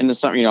in the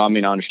summer? I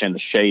understand the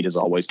shade is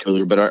always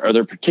cooler, but are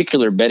there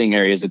particular bedding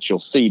areas that you'll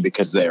see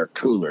because they are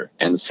cooler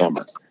in the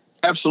summer?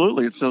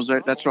 Absolutely. So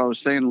that's what I was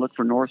saying. Look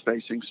for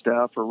north-facing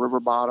stuff, or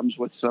river bottoms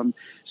with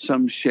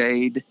some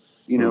shade,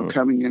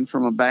 coming in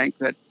from a bank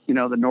that,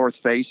 the north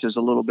face is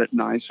a little bit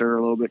nicer,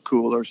 a little bit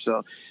cooler.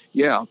 So,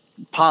 yeah,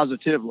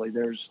 positively,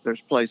 there's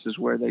places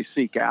where they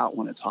seek out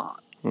when it's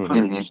hot.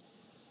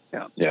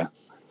 Yeah.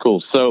 Cool.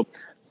 So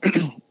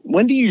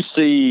when do you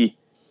see,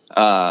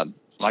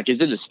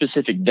 is it a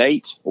specific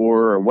date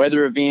or a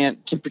weather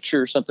event,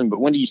 temperature or something,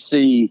 but when do you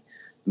see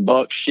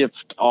bucks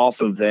shift off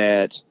of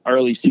that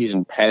early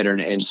season pattern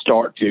and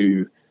start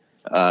to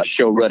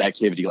show rut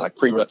activity, like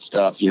pre-rut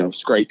stuff,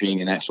 scraping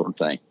and that sort of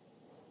thing?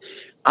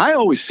 I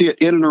always see it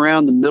in and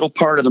around the middle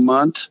part of the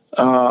month,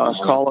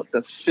 call it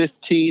the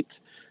 15th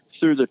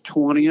through the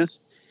 20th.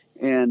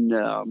 And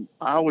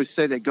I always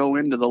say they go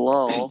into the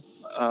lull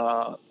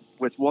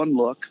with one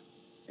look,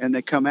 and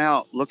they come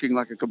out looking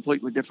like a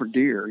completely different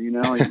deer. You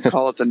can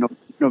call it the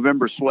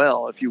November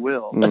swell, if you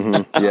will.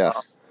 Yeah.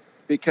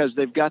 because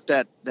they've got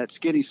that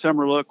skinny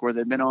summer look where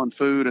they've been on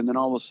food, and then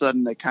all of a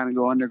sudden they kind of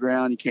go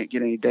underground. You can't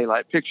get any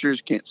daylight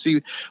pictures, can't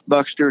see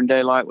bucks during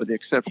daylight with the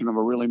exception of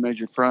a really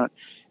major front.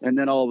 And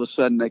then all of a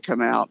sudden they come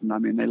out, and I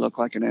mean, they look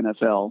like an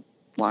NFL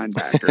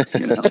linebacker,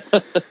 you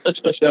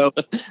know. So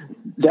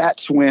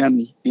that's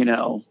when, you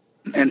know,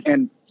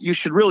 and you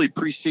should really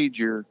precede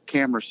your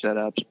camera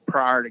setups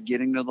prior to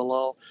getting to the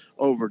lull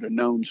over to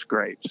known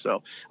scrapes.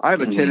 So I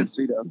have a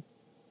tendency to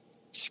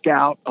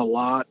scout a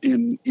lot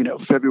in, you know,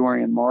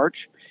 February and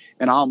March,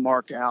 and I'll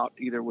mark out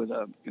either with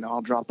a, you know,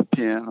 I'll drop a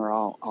pin, or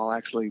I'll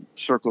actually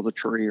circle the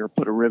tree or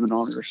put a ribbon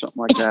on it or something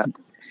like that.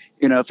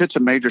 You know, if it's a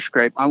major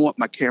scrape, I want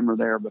my camera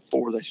there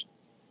before they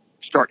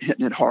start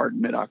hitting it hard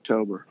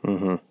mid-October.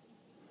 Mm-hmm.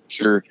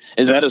 Sure.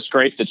 Is that a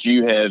scrape that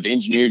you have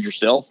engineered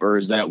yourself, or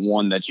is that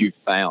one that you've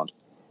found?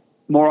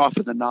 More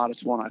often than not,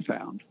 it's one I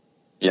found.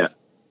 Yeah.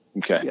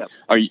 Okay. Yep.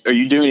 Are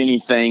you doing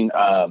anything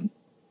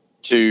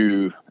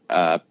to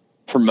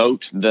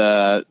promote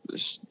the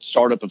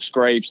startup of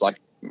scrapes, like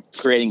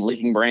creating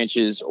leaking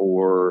branches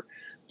or,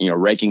 you know,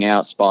 raking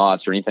out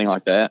spots or anything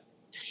like that?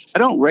 I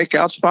don't rake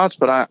out spots,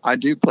 but I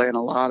do plant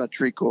a lot of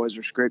tree coys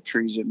or scrape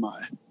trees in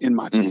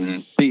my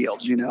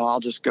fields. You know,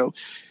 I'll just go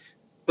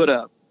put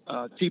a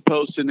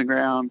T-post in the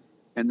ground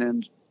and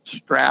then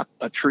strap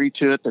a tree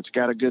to it that's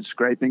got a good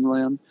scraping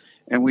limb.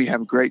 And we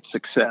have great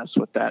success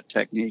with that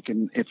technique.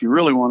 And if you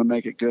really want to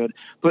make it good,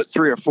 put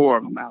 3 or 4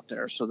 of them out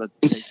there so that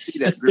they see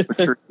that group of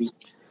trees,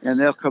 and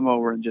they'll come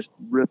over and just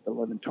rip the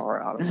living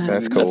tar out of them.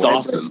 That's cool. That's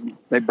awesome.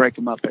 They break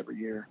them up every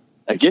year.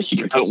 I guess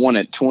you could put one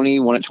at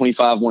 20, one at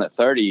 25, one at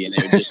 30, and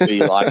it would just be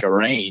like a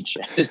range.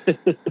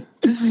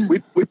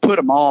 We put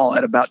them all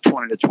at about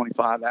 20 to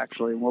 25,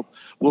 actually. And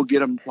we'll get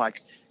them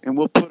and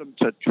we'll put them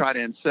to try to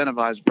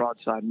incentivize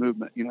broadside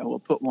movement. You know, we'll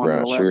put one to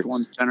the left,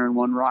 one center, and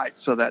one right,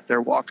 so that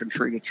they're walking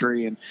tree to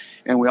tree.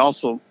 And we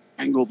also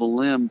angle the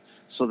limb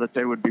so that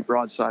they would be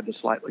broadside to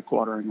slightly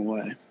quartering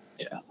away.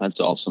 Yeah, that's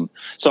awesome.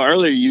 So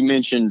earlier you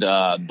mentioned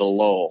the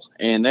lull,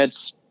 and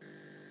that's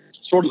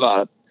sort of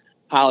a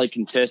highly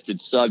contested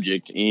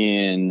subject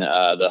in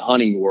the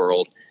hunting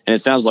world. And it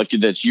sounds like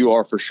that you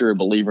are for sure a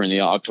believer in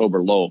the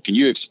October lull. Can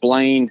you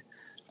explain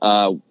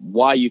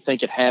why you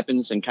think it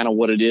happens and kind of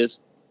what it is?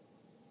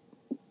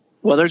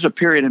 Well, there's a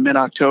period in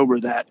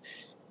mid-October that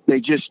they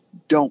just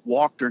don't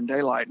walk during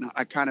daylight. And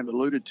I kind of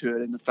alluded to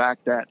it in the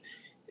fact that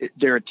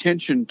their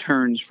attention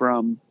turns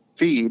from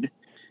feed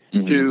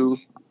to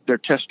their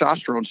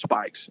testosterone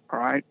spikes. All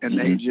right. And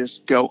they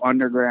just go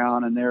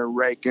underground, and they're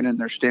raking, and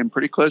they're staying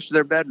pretty close to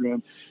their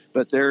bedroom,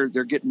 but they're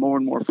getting more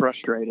and more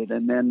frustrated.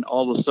 And then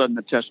all of a sudden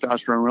the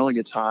testosterone really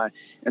gets high,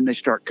 and they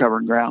start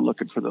covering ground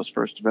looking for those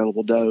first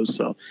available does.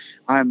 So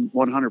I'm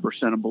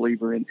 100% a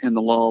believer in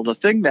the lull. The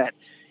thing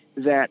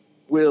that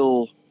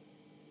will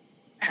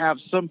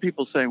have some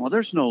people saying, well,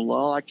 there's no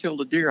lull. I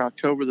killed a deer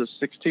October the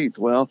 16th.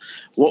 Well,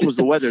 what was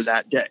the weather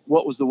that day?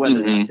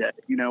 That day?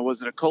 You know,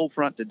 was it a cold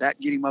front? Did that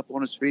get him up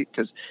on his feet?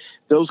 Because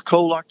those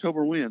cold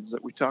October winds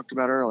that we talked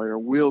about earlier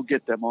will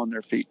get them on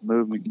their feet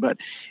moving, but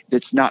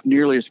it's not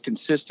nearly as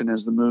consistent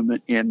as the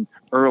movement in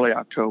early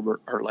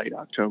October or late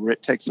October.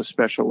 It takes a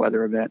special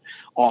weather event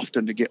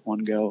often to get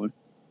one going.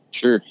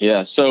 Sure.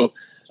 Yeah. So,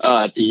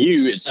 to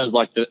you, it sounds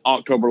like the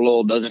October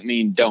lull doesn't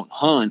mean don't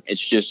hunt. It's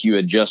just you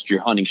adjust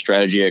your hunting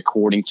strategy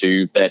according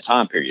to that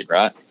time period,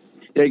 right?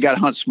 Yeah, you got to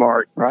hunt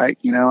smart, right?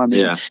 You know, I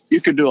mean, you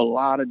can do a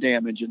lot of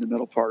damage in the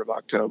middle part of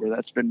October.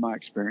 That's been my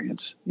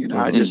experience. You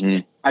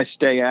know, I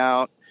stay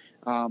out.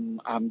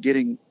 I'm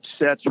getting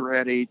sets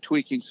ready,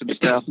 tweaking some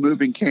stuff,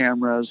 moving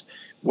cameras,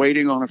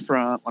 waiting on a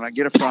front. When I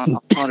get a front,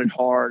 I'll hunt it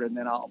hard, and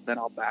then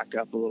I'll back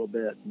up a little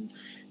bit and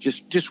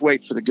just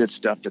wait for the good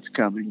stuff that's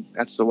coming.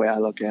 That's the way I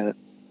look at it.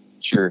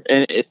 Sure.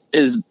 And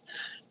is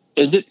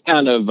it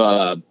kind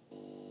of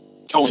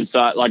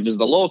coincide? Like, does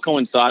the lull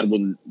coincide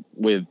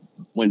with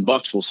when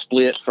bucks will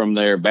split from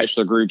their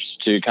bachelor groups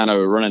to kind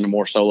of run into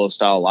more solo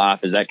style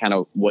life? Is that kind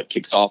of what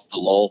kicks off the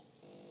lull?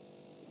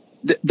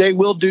 They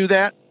will do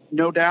that,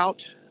 no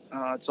doubt.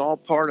 It's all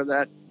part of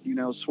that, you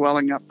know,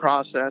 swelling up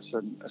process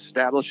and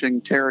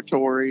establishing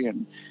territory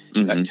and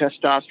that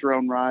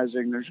testosterone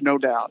rising. There's no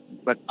doubt.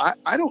 But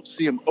I don't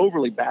see them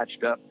overly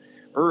batched up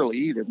early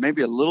either.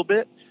 Maybe a little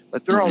bit.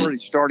 But they're already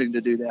starting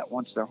to do that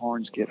once their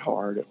horns get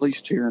hard, at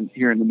least here in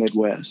the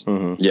Midwest.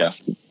 Yeah.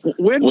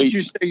 When would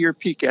you say your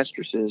peak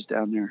estrus is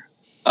down there?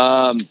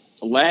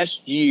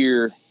 Last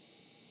year,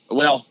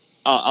 well,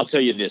 I'll tell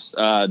you this.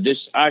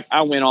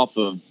 I went off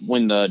of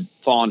when the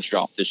fawns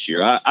dropped this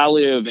year. I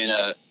live in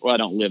I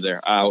don't live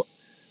there.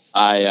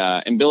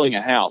 I am building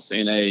a house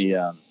in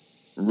a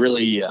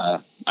really,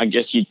 I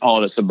guess you'd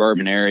call it a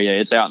suburban area.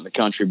 It's out in the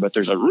country, but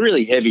there's a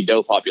really heavy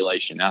doe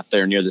population out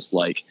there near this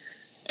lake.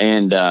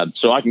 And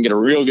so I can get a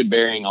real good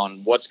bearing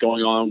on what's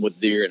going on with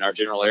deer in our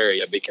general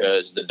area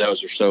because the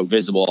does are so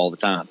visible all the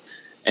time.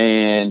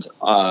 And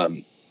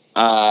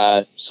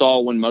I saw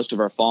when most of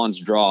our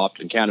fawns dropped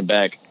and counted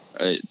back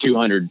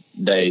 200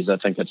 days. I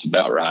think that's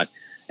about right.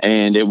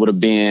 And it would have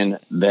been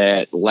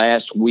that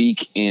last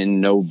week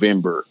in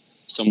November,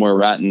 somewhere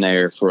right in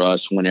there for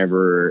us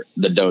whenever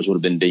the does would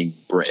have been being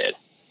bred.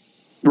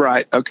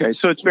 Right. Okay.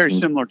 So it's very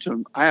similar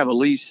to, I have a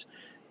lease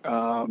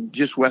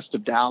just west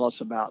of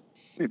Dallas, about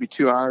maybe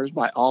 2 hours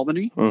by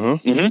Albany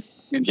in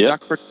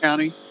Stockford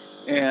County.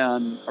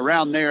 And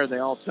around there, they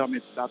all tell me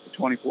it's about the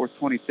 24th,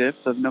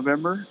 25th of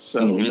November.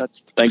 So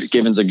that's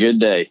Thanksgiving's a good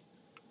day.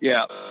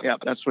 Yeah. Yeah.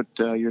 That's what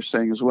you're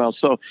saying as well.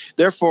 So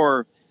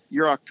therefore,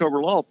 your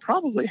October lull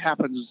probably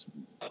happens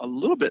a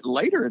little bit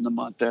later in the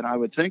month than I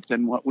would think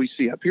than what we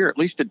see up here. At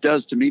least it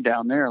does to me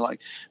down there.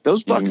 Like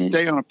those bucks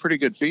stay on a pretty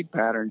good feed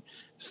pattern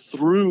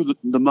through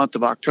the month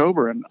of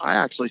October. And I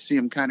actually see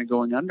them kind of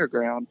going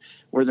underground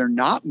where they're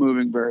not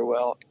moving very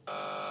well,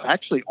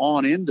 actually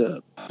on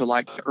into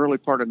like the early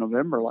part of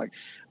November. Like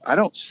I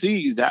don't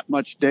see that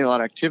much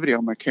daylight activity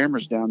on my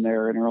cameras down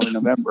there in early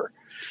November.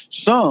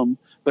 Some,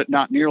 but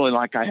not nearly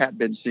like I had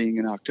been seeing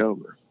in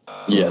October.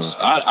 Yes,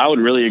 I would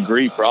really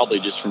agree, probably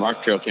just from our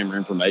trail camera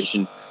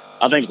information.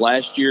 I think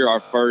last year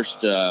our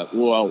first,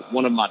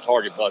 one of my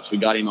target bucks, we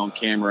got him on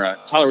camera.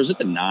 Tyler, was it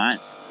the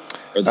 9th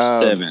or the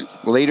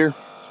 7th? Leader?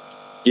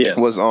 Yes.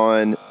 Was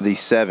on the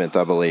 7th,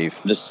 I believe.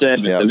 The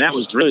 7th. Yep. And that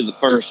was really the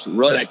first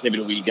rut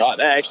activity we got.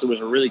 That actually was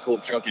a really cool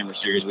trail camera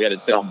series. We had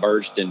it set on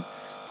burst and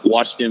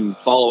watched him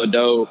follow a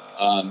doe.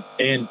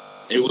 And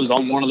it was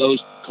on one of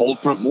those cold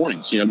front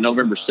mornings,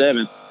 November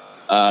 7th.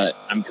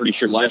 I'm pretty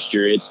sure last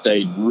year it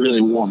stayed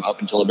really warm up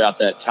until about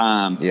that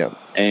time. Yeah.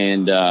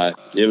 And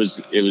it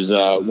was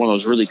one of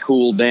those really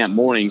cool damp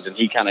mornings, and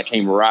he kind of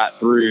came right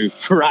through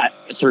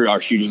our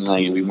shooting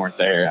lane, and we weren't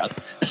there.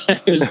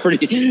 It was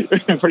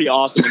pretty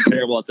awesome and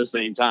terrible at the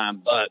same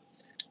time. But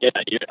yeah,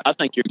 I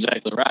think you're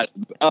exactly right.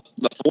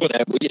 Before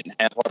that, we didn't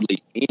have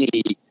hardly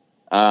any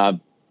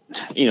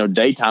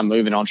daytime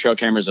moving on trail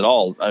cameras at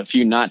all. A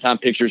few nighttime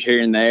pictures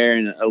here and there,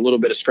 and a little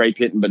bit of scrape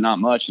hitting, but not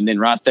much. And then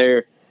right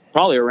there,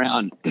 probably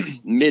around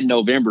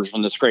mid-November is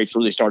when the scrapes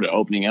really started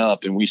opening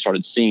up, and we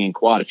started seeing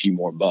quite a few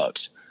more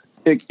bucks.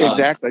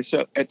 Exactly.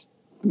 So I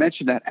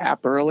mentioned that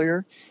app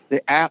earlier.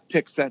 The app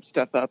picks that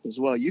stuff up as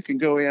well. You can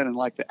go in and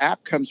the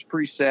app comes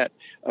preset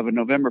of a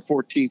November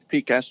 14th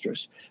peak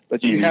estrus,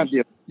 but you have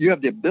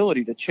the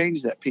ability to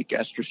change that peak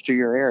estrus to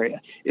your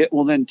area. It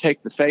will then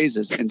take the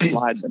phases and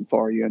slide them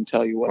for you and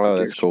tell you what. Oh,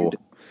 that's cool.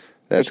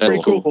 That's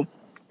pretty cool.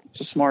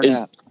 It's a smart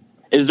app.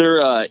 Is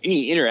there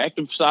any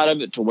interactive side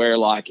of it to where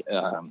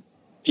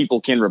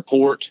people can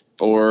report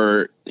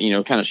or,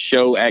 kind of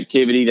show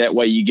activity? That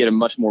way you get a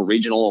much more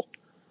regional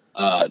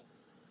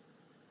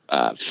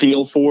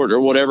feel for it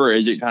or whatever? Or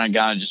is it kind of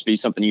got to just be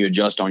something you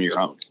adjust on your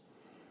own?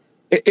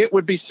 It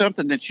would be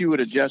something that you would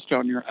adjust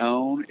on your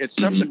own. It's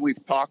something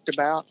we've talked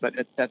about, but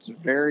it's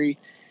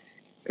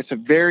a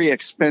very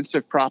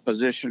expensive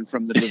proposition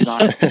from the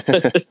design.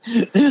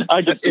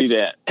 I could see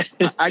that.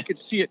 I could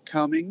see it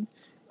coming.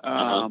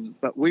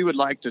 But we would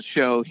like to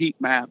show heat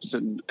maps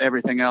and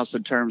everything else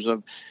in terms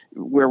of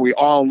where we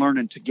all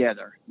learning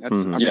together. That's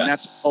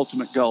that's the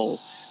ultimate goal.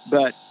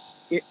 But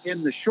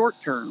in the short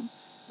term,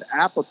 the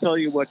app will tell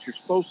you what you're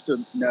supposed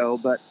to know.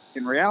 But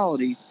in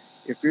reality,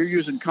 if you're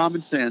using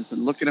common sense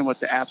and looking at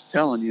what the app's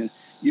telling you,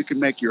 you can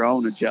make your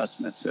own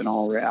adjustments in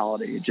all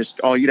reality.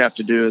 Just all you'd have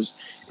to do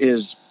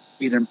is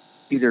either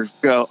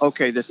go,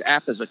 okay, this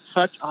app is a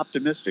touch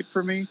optimistic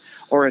for me,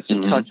 or it's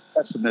a touch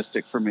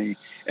pessimistic for me.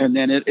 And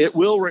then it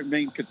will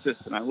remain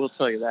consistent. I will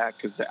tell you that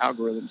because the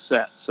algorithm's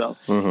set. So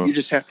you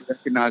just have to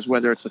recognize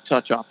whether it's a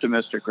touch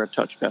optimistic or a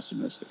touch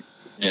pessimistic.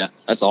 Yeah,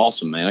 that's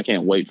awesome, man. I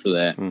can't wait for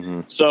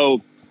that.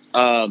 So,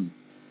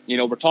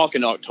 we're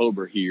talking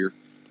October here,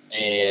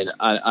 and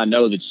I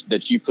know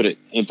that you put an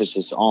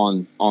emphasis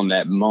on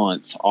that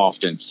month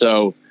often.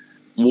 So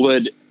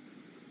would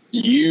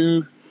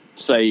you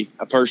say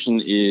a person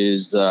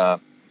is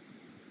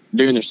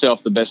doing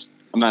themselves the best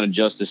amount of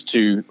justice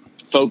to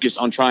focus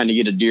on trying to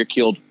get a deer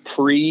killed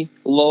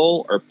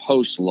pre-lull or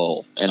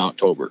post-lull in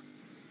October?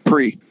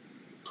 Pre.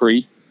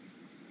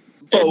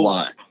 And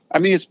why? I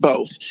mean, it's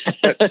both.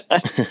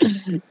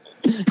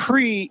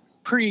 Pre,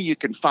 you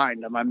can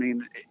find them. I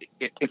mean,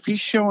 if he's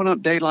showing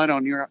up daylight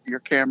on your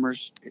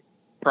cameras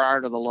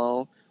prior to the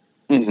lull,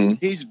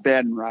 he's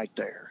bedding right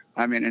there.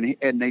 I mean,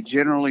 and they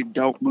generally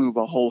don't move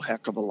a whole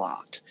heck of a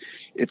lot.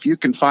 If you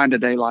can find a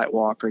daylight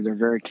walker, they're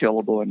very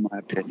killable, in my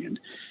opinion.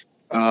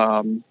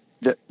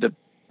 The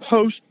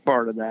post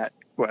part of that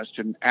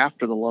question,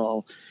 after the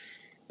lull,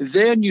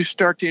 then you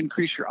start to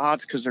increase your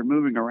odds because they're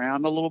moving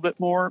around a little bit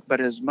more, but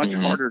it's much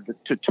harder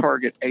to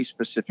target a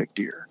specific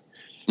deer.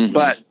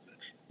 But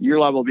your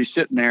live will be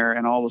sitting there,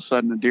 and all of a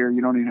sudden a deer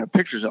you don't even have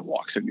pictures of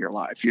walks in your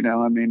life.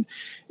 I mean,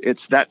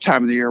 it's that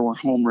time of the year where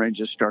home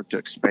ranges start to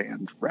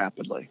expand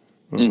rapidly.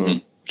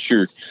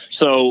 Sure.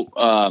 So,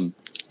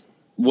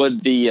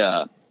 when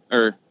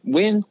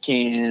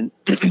can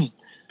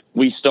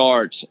we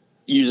start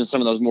using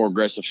some of those more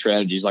aggressive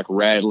strategies like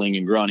rattling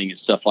and grunting and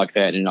stuff like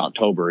that in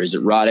October? Is it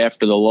right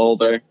after the lull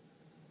there?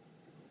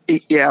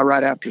 Yeah,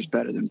 right after is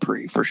better than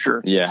pre, for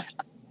sure. Yeah.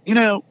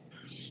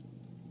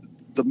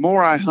 The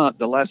more I hunt,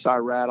 the less I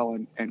rattle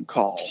and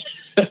call.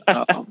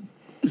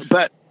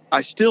 But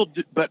I still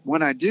do, but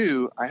when I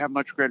do, I have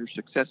much greater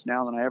success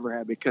now than I ever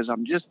had because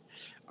I'm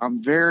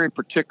I'm very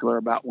particular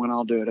about when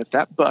I'll do it. If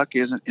that buck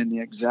isn't in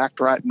the exact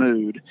right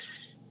mood,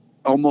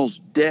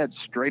 almost dead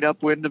straight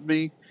upwind of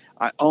me,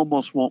 I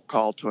almost won't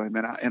call to him.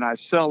 And I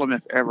seldom,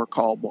 if ever,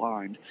 call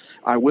blind.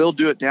 I will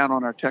do it down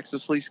on our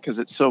Texas lease because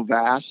it's so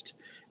vast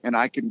and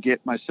I can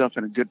get myself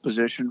in a good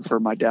position for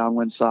my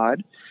downwind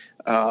side.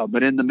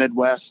 But in the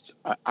Midwest,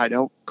 I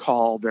don't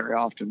call very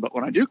often. But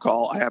when I do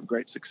call, I have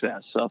great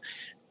success. So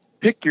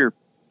pick your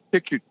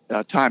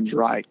times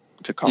right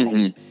to call.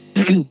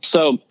 Mm-hmm.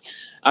 So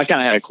I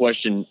kind of had a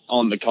question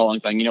on the calling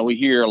thing. You know, we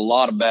hear a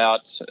lot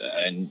about,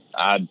 and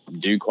I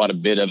do quite a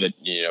bit of it,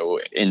 you know,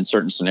 in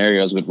certain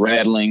scenarios with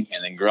rattling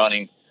and then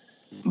grunting.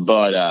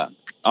 But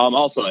I'm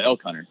also an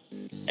elk hunter.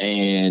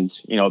 And,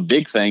 you know, a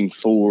big thing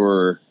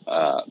for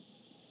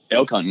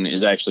elk hunting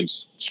is actually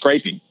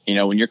scraping. You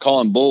know, when you're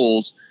calling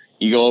bulls,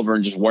 you go over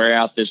and just wear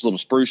out this little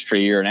spruce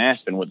tree or an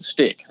aspen with a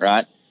stick,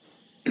 right?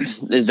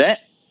 Is that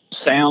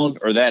sound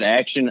or that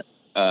action,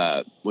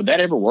 would that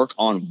ever work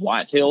on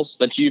whitetails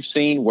that you've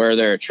seen where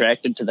they're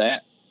attracted to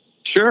that?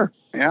 Sure.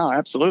 Yeah,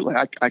 absolutely.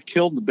 I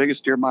killed the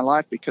biggest deer in my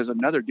life because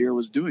another deer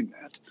was doing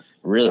that.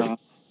 Really?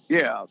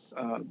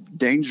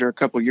 Danger a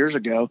couple years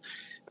ago.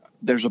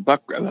 There's a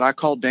buck that I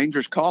call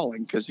Danger's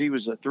Calling because he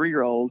was a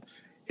 3-year-old.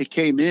 He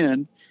came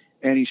in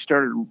and he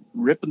started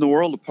ripping the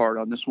world apart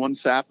on this one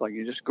sapling.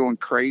 He's just going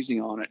crazy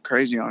on it.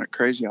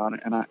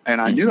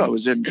 And I knew I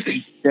was in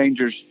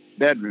Danger's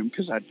bedroom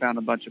because I'd found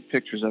a bunch of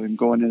pictures of him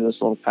going into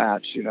this little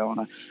patch, you know,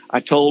 and I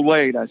told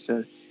Wade, I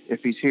said,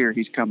 if he's here,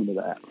 he's coming to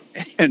that.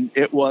 And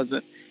it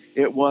wasn't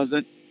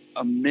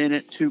a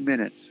minute, 2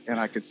 minutes, and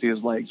I could see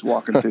his legs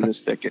walking through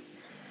this thicket.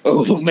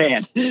 Oh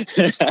man.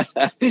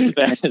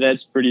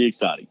 That's pretty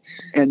exciting.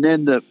 And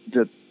then the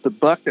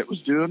buck that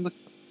was doing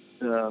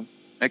the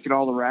making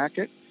all the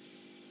racket,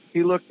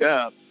 he looked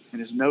up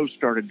and his nose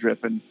started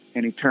dripping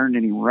and he turned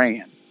and he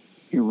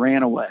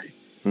ran away.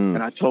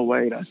 And I told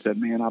Wade, I said,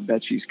 man, I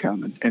bet she's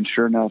coming. And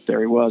sure enough, there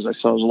he was. I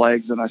saw his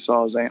legs and I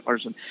saw his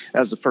antlers. And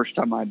that was the first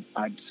time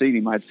I'd seen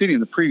him. I'd seen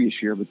him the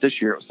previous year, but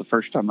this year it was the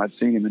first time I'd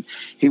seen him. And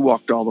he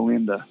walked all the way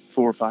into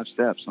 4 or 5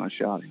 steps and I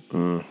shot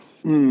him.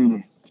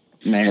 Man,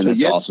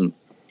 that's awesome.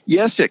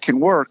 Yes, it can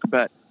work,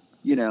 but,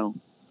 you know,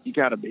 you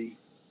got to be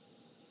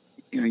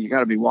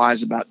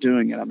wise about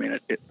doing it. I mean,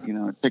 it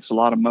takes a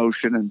lot of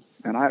motion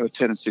and I have a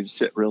tendency to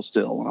sit real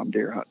still when I'm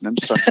deer hunting.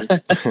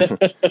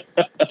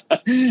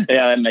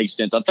 Yeah, that makes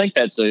sense. I think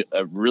that's a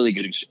really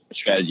good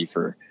strategy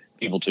for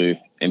people to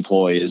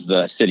employ is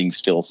the sitting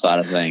still side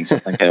of things. I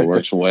think that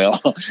works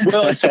well.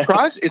 Well, it's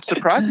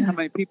surprising how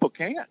many people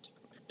can't.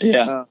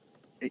 Yeah.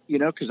 You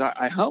know, because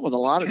I hunt with a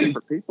lot of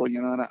different people,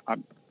 you know,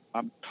 and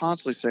I'm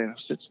constantly saying,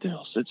 sit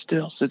still, sit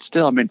still, sit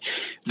still. I mean,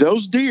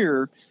 those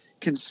deer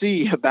can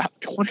see about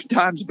 20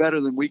 times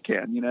better than we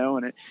can, you know,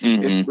 and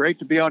it's great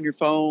to be on your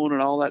phone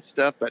and all that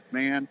stuff. But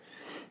man,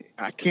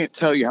 I can't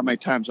tell you how many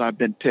times I've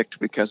been picked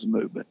because of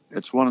movement.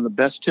 It's one of the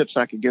best tips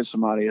I could give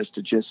somebody is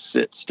to just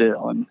sit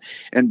still.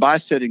 And by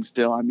sitting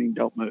still, I mean,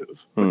 don't move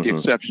with the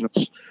exception of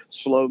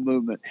slow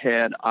movement,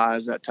 head,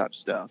 eyes, that type of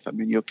stuff. I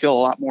mean, you'll kill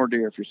a lot more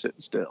deer if you're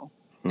sitting still.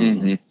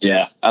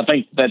 Yeah. I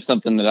think that's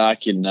something that I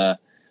can,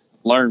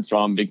 learn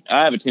from.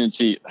 I have a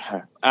tendency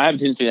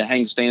to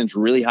hang stands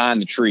really high in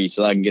the tree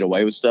so I can get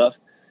away with stuff,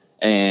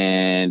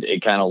 and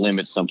it kind of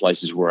limits some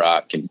places where I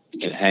can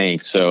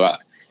hang. So,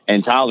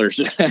 and Tyler's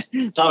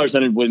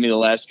hunted with me the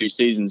last few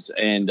seasons,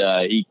 and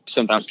he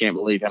sometimes can't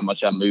believe how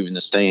much I move in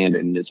the stand,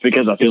 and it's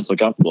because I feel so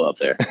comfortable up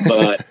there.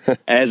 But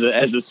as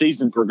the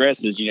season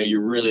progresses, you know, you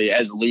really,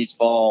 as the leaves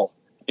fall,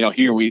 you know,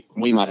 here we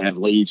might have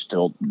leaves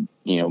till,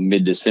 you know,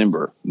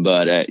 mid-December,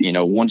 but you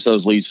know, once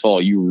those leaves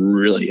fall, you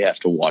really have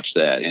to watch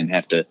that and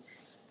have to,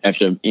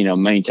 you know,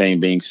 maintain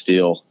being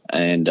still,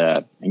 and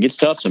it gets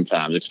tough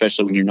sometimes,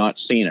 especially when you're not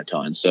seeing a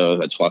ton. So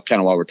that's why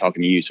we're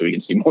talking to you, so we can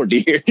see more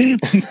deer.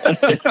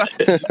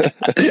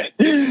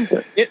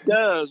 It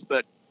does,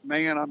 but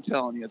man, I'm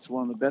telling you, it's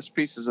one of the best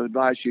pieces of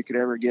advice you could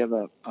ever give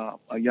a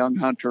young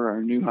hunter or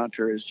a new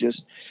hunter is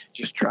just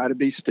try to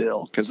be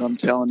still. Because I'm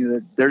telling you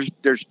that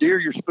there's deer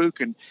you're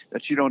spooking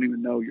that you don't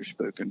even know you're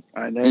spooking.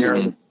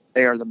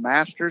 They are the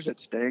masters at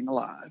staying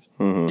alive.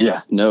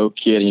 Yeah, no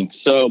kidding.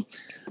 So,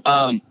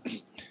 I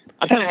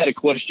kind of had a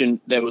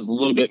question that was a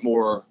little bit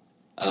more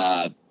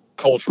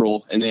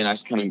cultural, and then I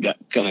was kind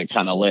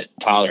of let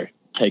Tyler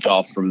take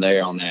off from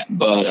there on that.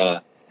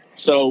 But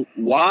so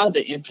why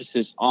the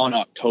emphasis on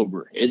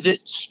October? Is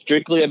it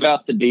strictly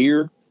about the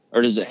deer,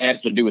 or does it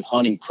have to do with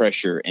hunting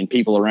pressure and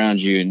people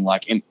around you and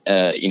like,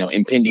 you know,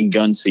 impending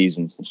gun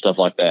seasons and stuff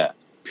like that?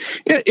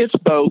 It's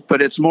both,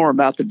 but it's more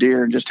about the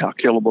deer and just how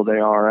killable they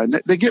are.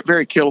 And they get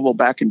very killable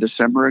back in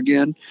December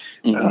again.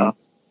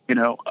 You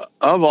know,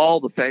 of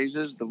all the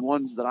phases, the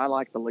ones that I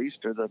like the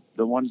least are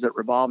the ones that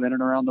revolve in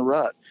and around the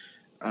rut.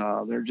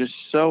 They're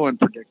just so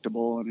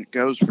unpredictable, and it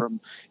goes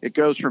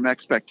from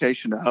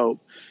expectation to hope.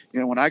 You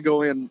know, when I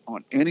go in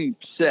on any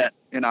set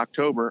in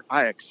October,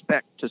 I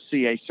expect to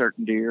see a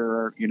certain deer,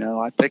 or, you know,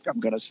 I think I'm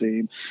going to see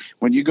him.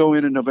 When you go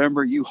in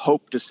November, you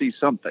hope to see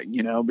something,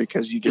 you know,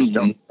 because you just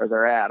don't know where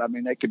they're at. I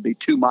mean, they could be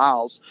 2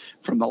 miles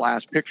from the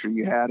last picture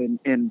you had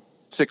in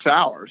 6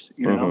 hours,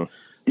 you know.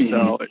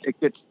 So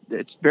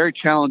it's very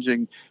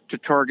challenging to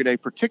target a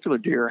particular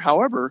deer.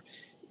 However,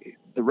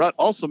 the rut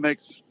also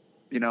makes,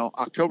 you know,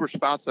 October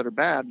spots that are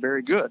bad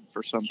very good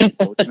for some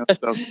people. You know?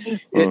 So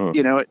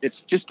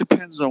it just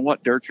depends on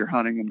what dirt you're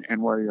hunting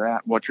and where you're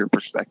at, and what your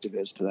perspective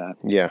is to that.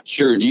 Yeah,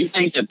 Sure. Do you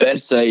think that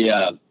that's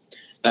a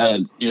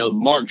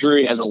Mark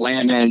Drury, as a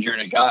land manager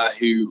and a guy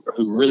who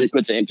really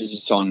puts an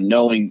emphasis on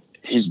knowing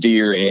his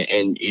deer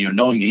and you know,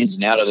 knowing the ins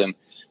and outs of them,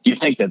 do you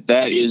think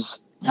that is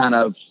kind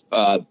of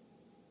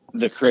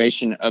the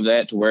creation of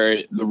that, to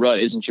where the rut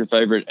isn't your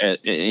favorite?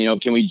 You know,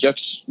 can we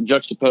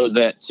juxtapose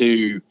that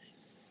to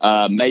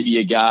maybe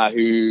a guy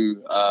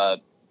who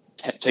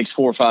takes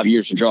 4 or 5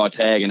 years to draw a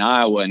tag in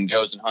Iowa and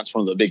goes and hunts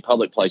one of the big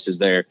public places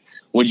there?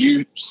 Would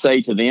you say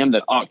to them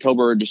that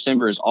October or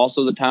December is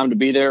also the time to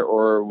be there,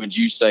 or would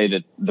you say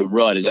that the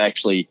rut is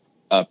actually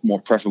more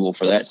preferable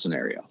for that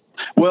scenario?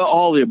 Well,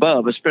 all the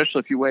above, especially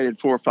if you waited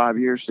 4 or 5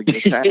 years to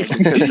get a tag.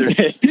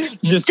 Because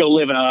just go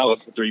live in Iowa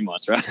for 3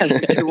 months, right?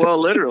 Well,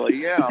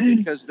 literally, yeah,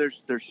 because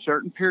there's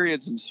certain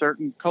periods and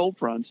certain cold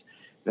fronts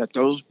that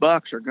those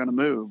bucks are going to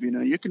move. You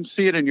know, you can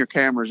see it in your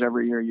cameras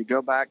every year. You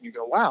go back and you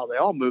go, wow, they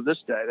all move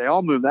this day. They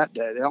all move that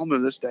day. They all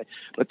move this day.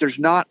 But there's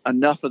not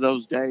enough of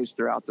those days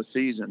throughout the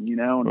season, you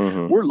know.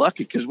 And we're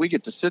lucky because we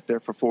get to sit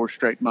there for 4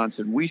 straight months,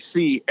 and we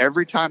see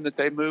every time that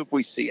they move,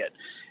 we see it.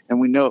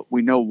 And we know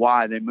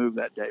why they move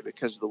that day,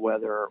 because of the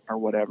weather or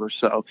whatever.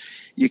 So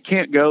you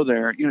can't go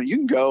there. You know, you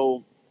can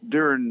go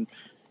during,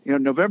 you know,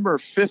 November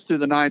 5th through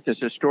the 9th is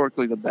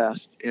historically the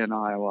best in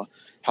Iowa.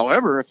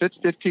 However, if it's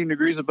 15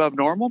 degrees above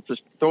normal,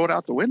 just throw it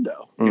out the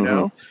window. You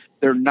know,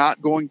 they're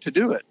not going to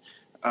do it.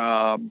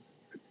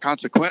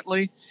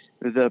 Consequently,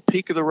 the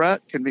peak of the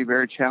rut can be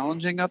very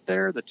challenging up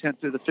there, the 10th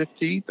through the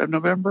 15th of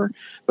November.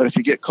 But if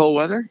you get cold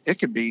weather, it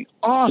can be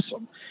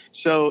awesome.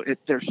 So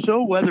they're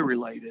so weather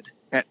related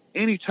at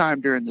any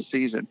time during the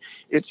season.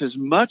 It's as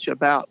much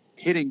about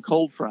hitting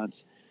cold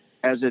fronts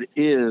as it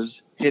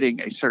is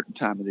hitting a certain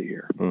time of the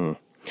year.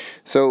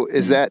 So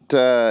is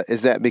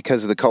that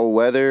because of the cold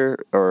weather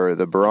or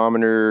the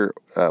barometer?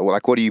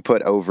 Like, what do you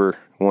put over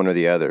one or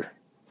the other?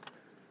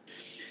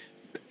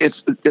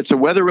 It's a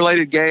weather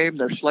related game.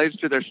 They're slaves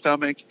to their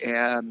stomach,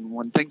 and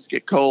when things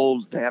get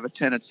cold, they have a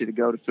tendency to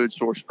go to food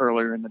source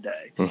earlier in the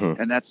day,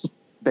 and that's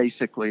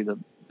basically the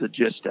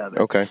gist of it.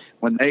 Okay.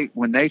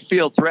 When they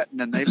feel threatened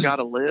and they've got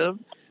to live,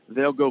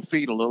 they'll go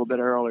feed a little bit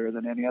earlier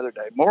than any other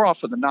day. More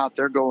often than not,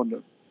 they're going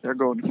to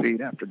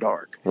feed after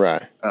dark.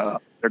 Right.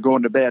 They're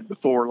going to bed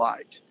before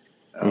light.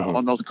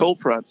 On those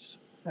cold fronts,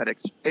 that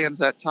expands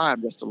that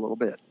time just a little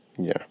bit.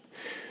 Yeah.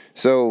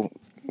 So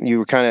you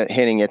were kind of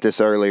hinting at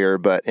this earlier,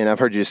 and I've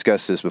heard you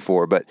discuss this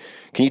before, but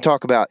can you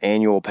talk about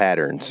annual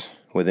patterns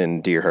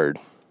within deer herd?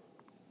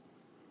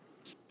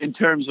 In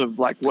terms of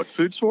like what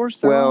food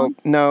source? Well,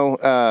 no,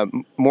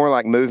 more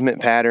like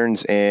movement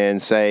patterns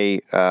and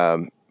say,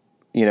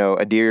 you know,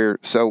 a deer.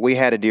 So we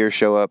had a deer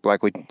show up,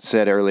 like we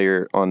said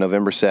earlier, on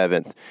November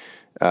 7th.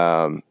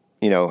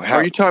 You know,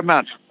 are you talking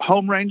about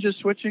home ranges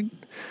switching?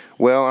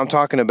 Well, I'm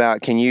talking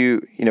about,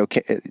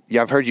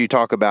 I've heard you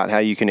talk about how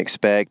you can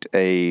expect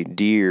a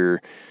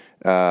deer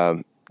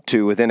to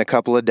within a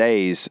couple of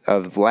days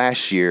of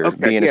last year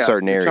be in a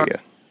certain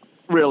area.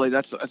 Really,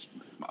 that's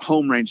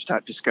home range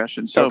type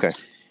discussion. So,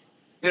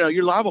 you know,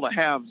 you're liable to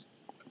have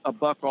a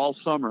buck all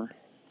summer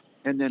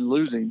and then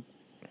lose him,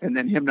 and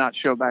then him not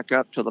show back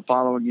up till the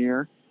following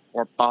year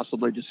or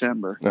possibly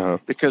December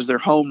because their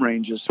home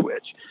ranges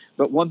switch.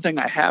 But one thing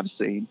I have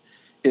seen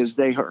is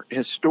they are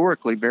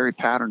historically very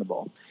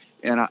patternable.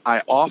 And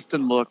I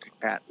often look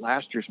at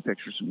last year's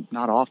pictures,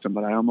 not often,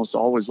 but I almost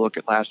always look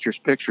at last year's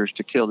pictures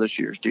to kill this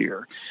year's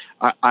deer.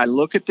 I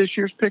look at this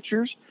year's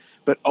pictures,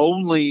 but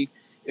only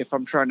if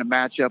I'm trying to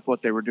match up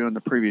what they were doing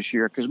the previous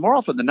year. Because more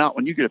often than not,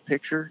 when you get a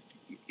picture,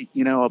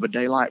 you know, of a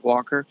daylight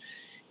walker,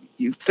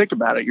 you think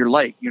about it, you're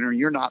late, you know,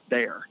 you're not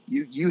there.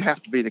 You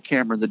have to be the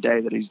camera the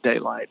day that he's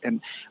daylight.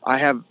 And I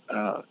have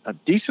a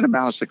decent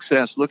amount of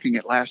success looking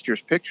at last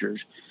year's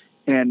pictures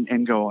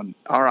and going,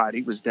 all right,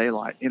 he was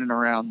daylight in and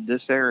around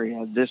this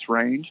area, this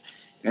range,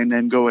 and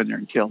then go in there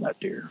and kill that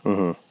deer.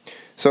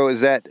 So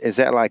is that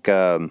like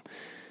a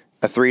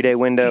 3-day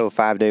window, a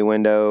 5-day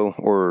window,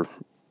 or,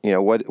 you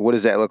know, what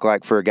does that look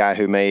like for a guy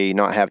who may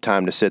not have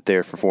time to sit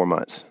there for 4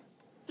 months?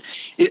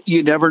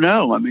 You never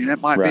know. I mean, it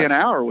might be an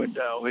hour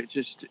window.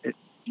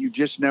 You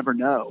just never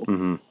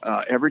know.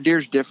 Every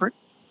deer's different.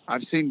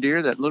 I've seen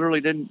deer that literally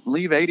didn't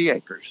leave 80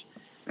 acres.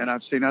 And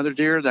I've seen other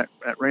deer that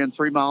ran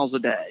 3 miles a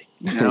day.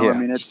 You know, I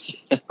mean, it's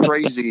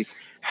crazy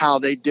how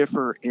they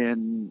differ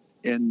in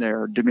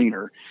their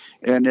demeanor.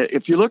 And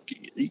if you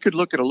could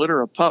look at a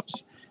litter of pups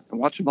and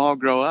watch them all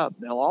grow up.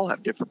 They'll all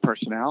have different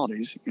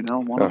personalities. You know,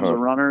 one of them's a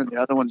runner and the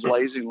other one's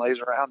lazy and lays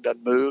around,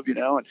 doesn't move, you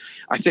know. And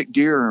I think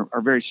deer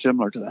are very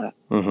similar to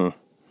that.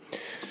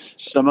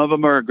 Some of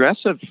them are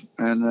aggressive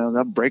and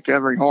they'll break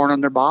every horn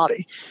on their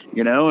body,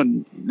 you know,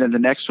 and then the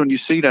next one you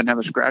see doesn't have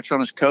a scratch on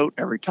his coat.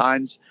 Every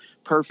time's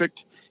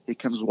perfect. He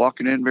comes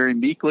walking in very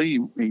meekly.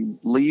 He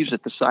leaves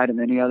at the sight of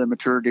any other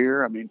mature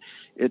deer. I mean,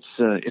 it's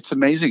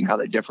amazing how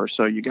they differ.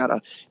 So you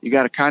gotta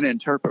kind of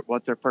interpret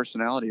what their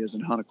personality is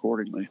and hunt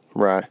accordingly.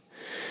 Right.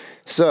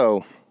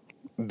 So,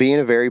 being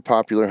a very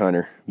popular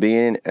hunter,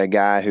 being a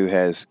guy who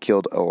has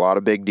killed a lot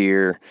of big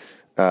deer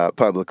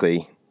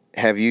publicly,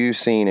 have you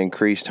seen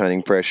increased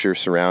hunting pressure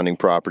surrounding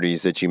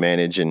properties that you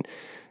manage? And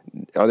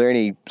are there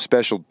any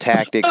special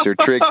tactics or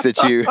tricks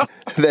that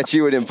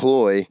you would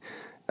employ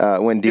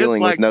when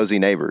dealing with nosy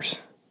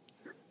neighbors?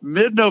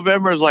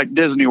 Mid-November is like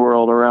Disney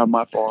World around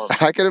my farm.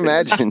 I can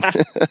imagine.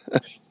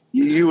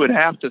 You would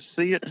have to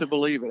see it to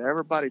believe it.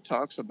 Everybody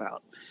talks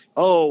about,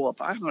 oh, if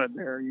I hunted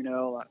there, you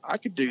know, I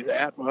could do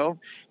that. Well,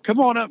 come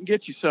on up and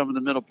get you some in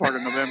the middle part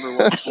of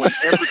November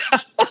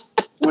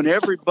when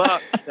every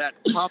buck that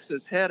pops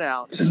his head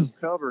out in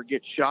cover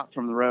gets shot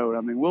from the road.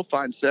 I mean, we'll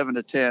find 7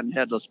 to 10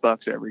 headless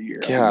bucks every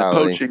year.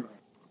 I mean,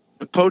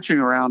 the poaching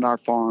around our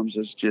farms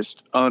is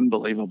just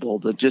unbelievable.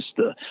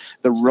 The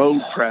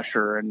road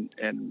pressure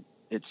and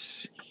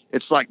it's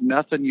like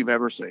nothing you've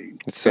ever seen.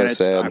 It's so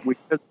sad.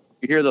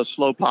 You hear those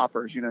slow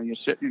poppers, you know, you're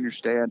sitting in your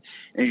stand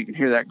and you can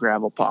hear that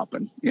gravel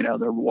popping. You know,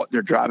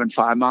 they're driving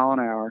 5 mile an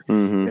hour.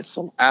 Mm-hmm. It's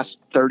the last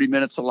 30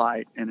 minutes of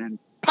light, and then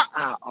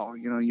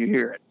you know, you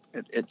hear it.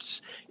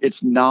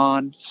 It's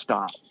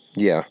nonstop.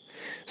 Yeah.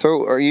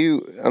 So are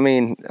you? I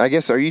mean, I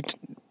guess are you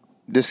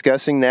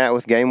discussing that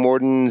with game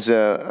wardens?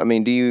 I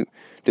mean, do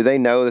they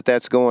know that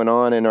that's going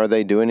on, and are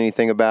they doing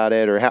anything about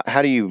it, or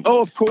how do you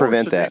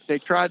prevent that? They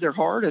tried their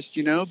hardest,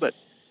 you know, but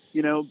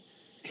you know,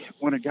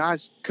 when a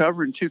guy's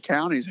covering 2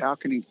 counties, how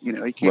can he? You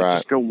know, he can't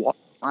just go walk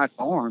my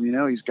farm. You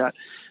know, he's got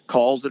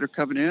calls that are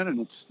coming in,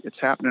 and it's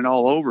happening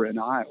all over in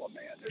Iowa,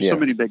 man. There's so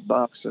many big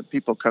bucks that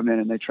people come in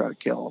and they try to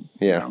kill them.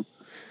 Yeah. You know?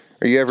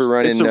 Are you ever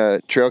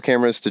running trail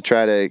cameras to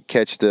try to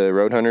catch the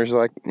road hunters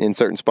like in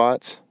certain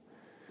spots?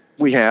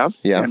 We have,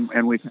 yeah,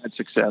 and we've had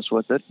success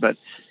with it, but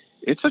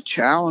it's a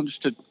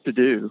challenge to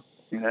do.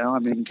 You know, I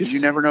mean, because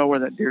you never know where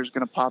that deer's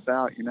going to pop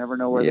out. You never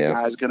know where the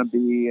guy's going to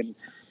be, and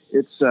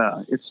it's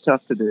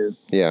tough to do.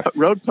 Yeah,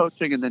 road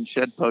poaching and then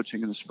shed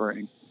poaching in the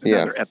spring.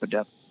 Another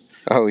epidemic.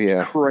 Oh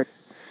yeah,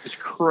 it's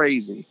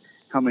crazy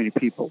how many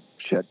people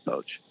shed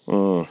poach.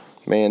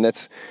 Man,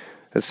 that's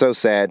so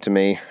sad to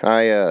me. You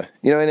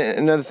know, and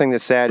another thing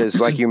that's sad is,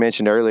 like you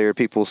mentioned earlier,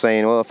 people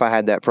saying, well, if I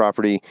had that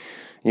property,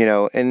 you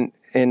know, and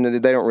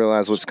they don't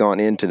realize what's gone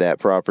into that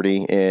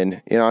property.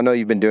 And, you know, I know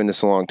you've been doing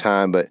this a long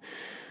time, but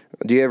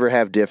do you ever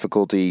have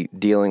difficulty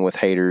dealing with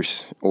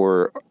haters,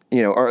 or,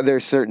 you know, are there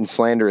certain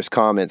slanderous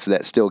comments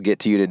that still get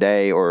to you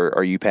today, or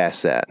are you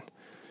past that?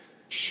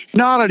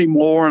 Not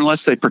anymore,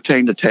 unless they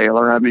pertain to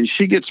Taylor. I mean,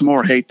 she gets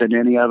more hate than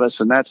any of us,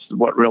 and that's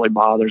what really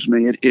bothers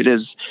me. It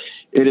is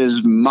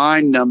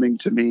mind-numbing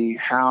to me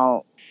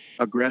how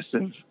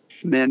aggressive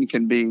men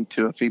can be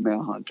to a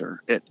female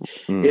hunter. It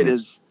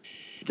is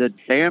the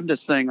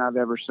damnedest thing I've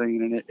ever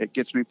seen, and it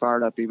gets me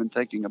fired up even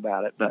thinking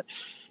about it.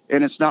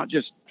 And it's not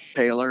just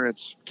Taylor,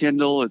 it's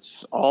Kendall,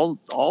 it's all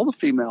the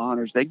female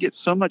hunters. They get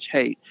so much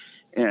hate.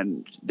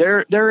 And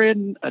they're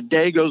in a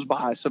day goes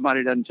by,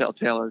 somebody doesn't tell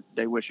Taylor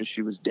they wish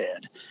she was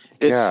dead.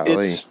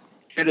 It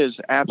is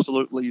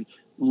absolutely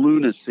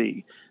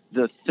lunacy,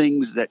 the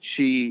things that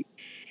she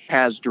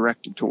has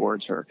directed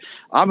towards her.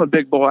 I'm a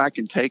big boy. I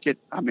can take it.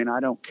 I mean, I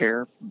don't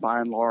care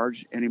by and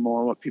large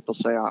anymore what people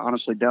say. I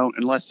honestly don't,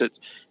 unless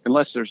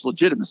there's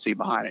legitimacy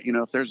behind it. You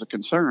know, if there's a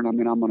concern, I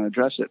mean, I'm going to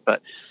address it.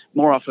 But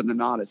more often than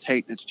not, it's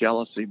hate and it's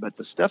jealousy. But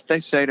the stuff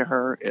they say to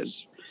her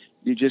is,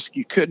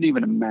 you couldn't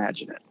even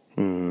imagine it.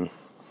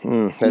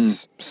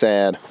 That's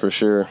sad for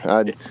sure.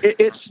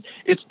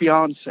 It's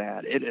beyond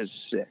sad. It is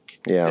sick.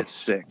 Yeah, it's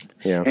sick.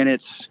 Yeah,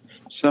 and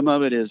some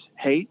of it is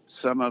hate,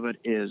 some of it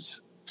is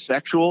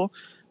sexual,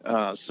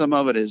 some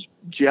of it is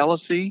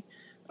jealousy.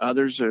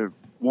 Others are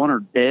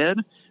dead.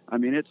 I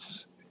mean,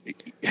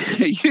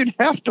 you'd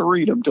have to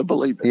read them to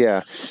believe it.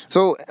 Yeah.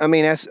 So I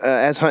mean, as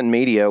hunting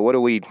media,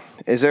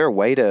 is there a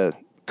way to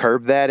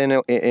curb that in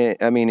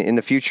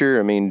the future?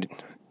 I mean,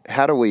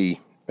 how do we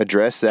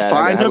address that?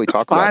 How do we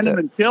talk about that? Find them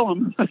and kill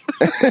them.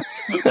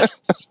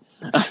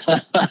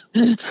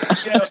 You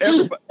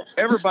know,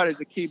 everybody's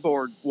a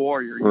keyboard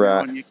warrior,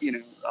 right? Know, and you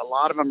know, a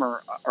lot of them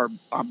are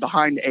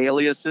behind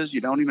aliases.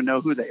 You don't even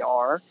know who they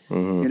are,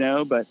 you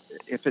know. But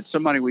if it's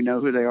somebody we know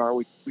who they are,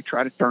 we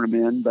try to turn them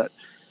in. But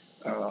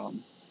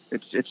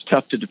it's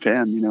tough to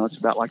defend. You know, it's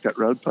about like that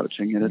road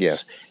poaching, and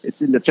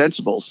it's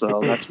indefensible. So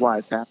that's why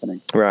it's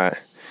happening. Right.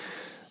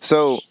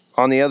 So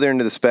on the other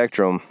end of the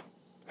spectrum,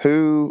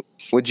 who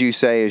would you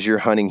say is your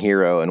hunting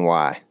hero and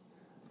why?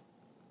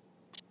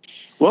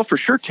 Well, for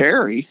sure,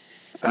 Terry.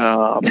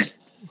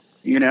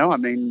 You know, I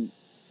mean,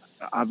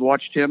 I've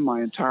watched him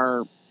my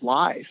entire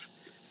life.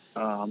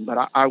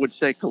 But I would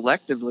say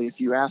collectively, if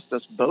you asked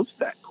us both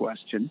that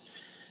question,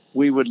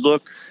 we would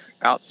look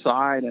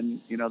outside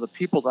and, you know, the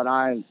people that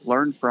I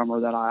learned from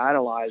or that I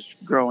idolized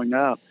growing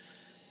up,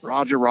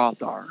 Roger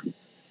Rothar,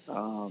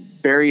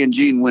 Barry and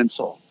Gene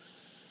Winsel.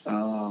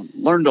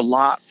 Learned a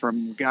lot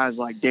from guys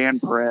like Dan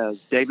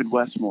Perez, David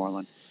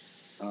Westmoreland.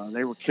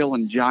 They were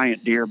killing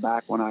giant deer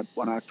back when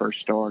I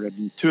first started.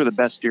 And two of the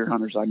best deer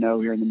hunters I know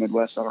here in the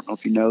Midwest. I don't know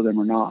if you know them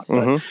or not.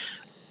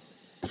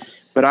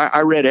 But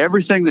I read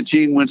everything that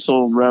Gene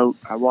Winsel wrote.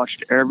 I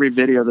watched every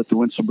video that the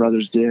Winsel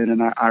brothers did.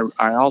 And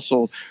I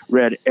also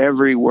read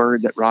every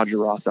word that Roger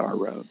Rothar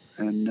wrote.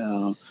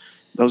 And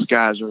those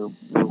guys were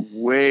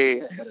way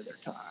ahead of their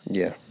time.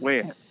 Yeah. Way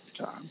ahead of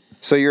their time.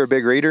 So you're a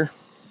big reader?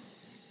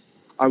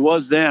 I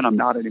was then. I'm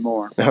not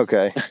anymore.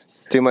 Okay.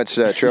 Too much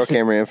trail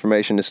camera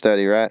information to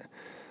study, right?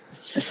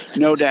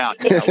 No doubt.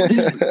 Yeah,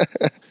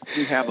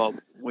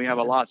 we have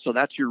a lot. So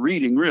that's your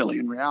reading, really,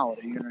 in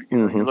reality.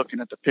 You're looking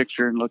at the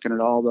picture and looking at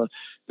all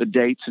the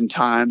dates and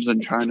times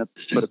and trying to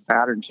put a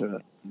pattern to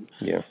it.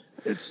 Yeah.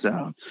 It's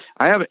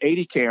I have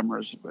 80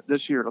 cameras, but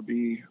this year it'll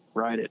be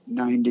right at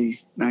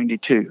 90,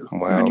 92,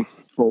 Wow.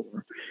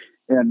 94.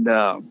 And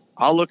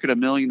I'll look at 1.5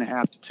 million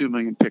to 2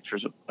 million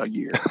pictures a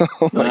year.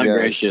 Oh my gosh.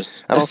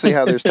 Gracious. I don't see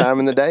how there's time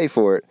in the day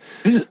for it.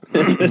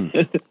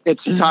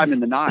 It's time in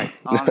the night,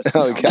 honestly.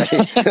 Okay.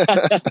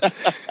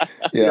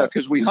 Yeah,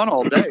 because we hunt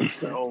all day.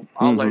 So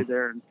I'll lay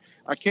there, and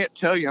I can't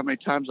tell you how many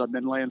times I've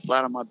been laying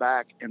flat on my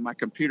back, and my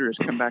computer has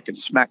come back and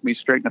smacked me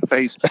straight in the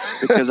face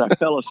because I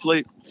fell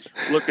asleep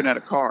looking at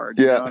a card.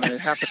 Yeah. You know, and it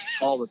happens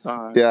all the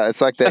time. Yeah, it's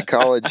like that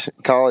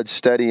college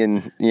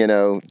studying,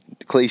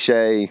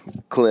 cliche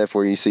clip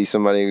where you see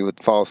somebody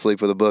would fall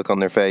asleep with a book on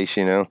their face,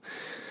 Yeah,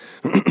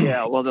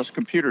 well, those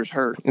computers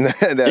hurt.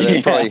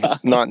 They're probably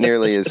not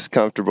nearly as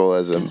comfortable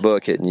as a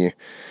book hitting you.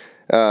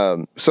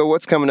 So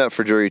what's coming up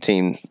for DRURY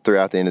Team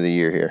throughout the end of the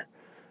year here?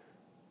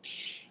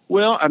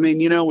 Well, I mean,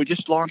 we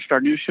just launched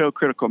our new show,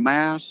 Critical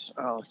Mass.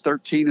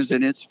 13 is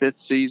in its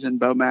 5th season.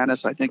 Bo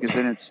Madness, I think, is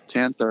in its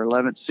 10th or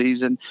 11th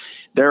season.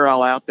 They're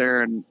all out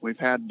there, and we've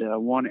had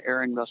one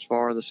airing thus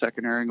far. The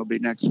second airing will be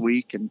next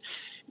week. And,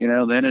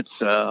 then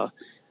it's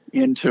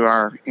into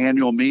our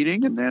annual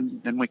meeting, and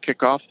then we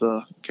kick off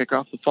the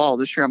fall.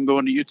 This year I'm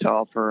going to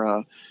Utah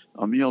for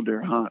a mule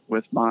deer hunt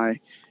with I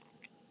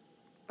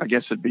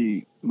guess it'd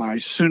be my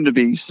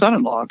soon-to-be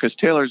son-in-law, because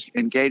Taylor's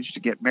engaged to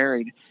get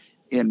married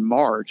in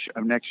March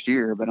of next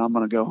year, but I'm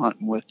going to go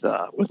hunting with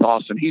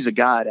Austin. He's a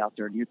guide out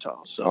there in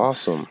Utah. So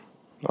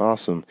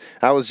Awesome.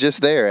 I was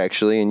just there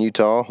actually in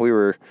Utah. We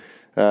were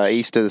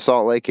east of the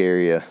Salt Lake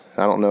area.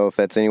 I don't know if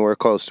that's anywhere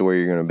close to where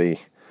you're going to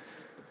be,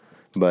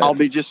 but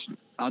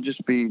I'll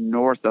just be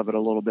north of it a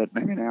little bit,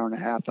 maybe an hour and a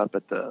half up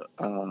at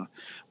the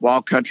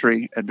Wild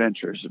Country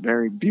Adventures, a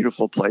very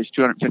beautiful place,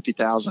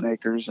 250,000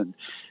 acres. And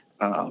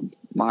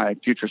my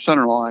future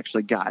son-in-law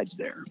actually guides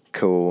there.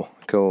 Cool,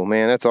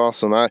 man. That's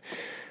awesome.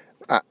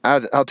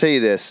 I'll tell you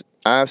this.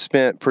 I've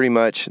spent pretty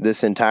much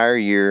this entire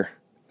year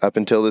up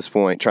until this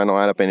point trying to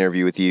line up an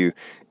interview with you,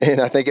 and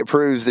I think it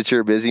proves that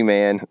you're a busy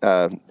man.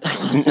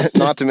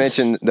 Not to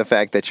mention the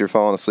fact that you're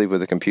falling asleep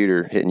with a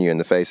computer hitting you in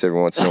the face every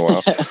once in a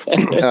while.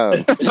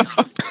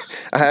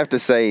 I have to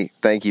say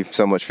thank you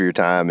so much for your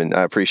time, and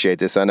I appreciate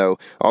this. I know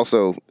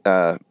also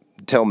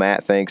tell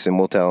Matt thanks, and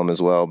we'll tell him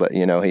as well. But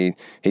he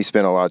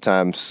spent a lot of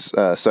time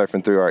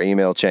surfing through our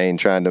email chain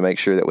trying to make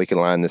sure that we can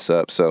line this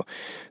up. So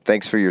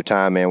thanks for your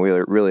time, man. We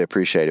really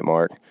appreciate it,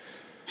 Mark.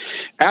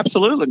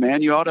 Absolutely,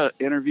 man. You ought to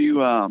interview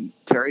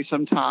Terry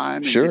sometime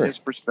and Sure. get his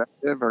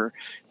perspective. Or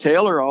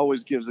Taylor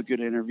always gives a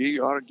good interview.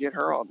 You ought to get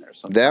her on there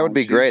sometime. That would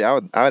be great. I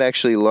would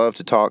actually love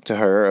to talk to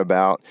her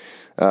about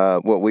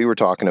what we were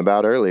talking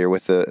about earlier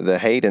with the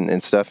hate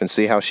and stuff, and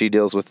see how she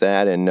deals with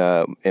that,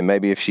 and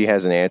maybe if she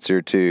has an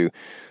answer to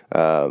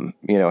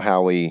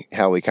how we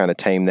kind of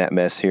tame that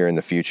mess here in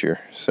the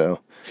future. So,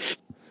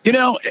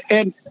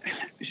 and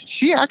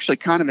she actually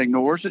kind of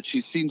ignores it.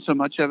 She's seen so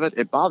much of it.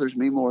 It bothers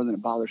me more than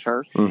it bothers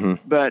her. Mm-hmm.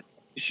 But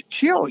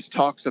she always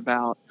talks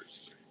about,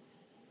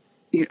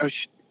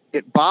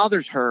 it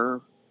bothers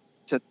her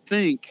to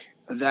think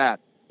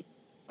that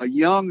a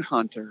young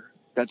hunter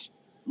that's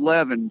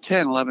 10,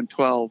 11,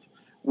 12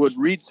 would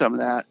read some of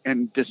that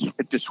and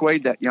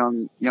dissuade that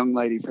young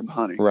lady from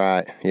hunting.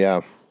 Right.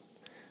 Yeah,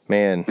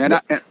 man.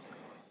 And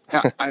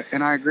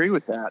I agree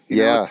with that.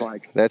 Yeah, it's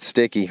like, that's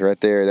sticky right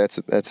there.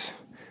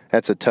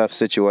 That's a tough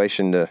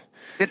situation to.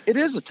 It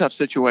is a tough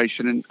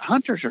situation, and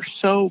hunters are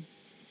so,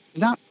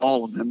 not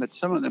all of them, but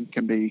some of them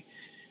can be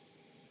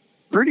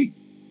pretty,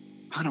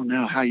 I don't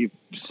know how you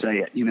say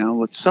it,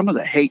 with some of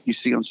the hate you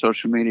see on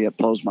social media, it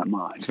blows my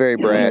mind. It's very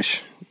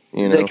brash,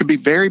 They can be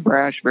very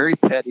brash, very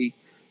petty,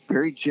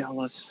 very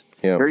jealous,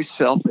 Yep. very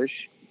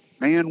selfish.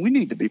 Man, we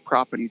need to be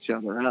propping each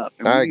other up.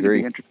 And I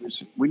agree.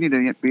 We need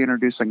to be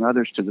introducing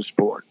others to the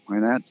sport. I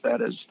mean,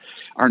 that is,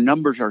 our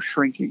numbers are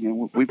shrinking,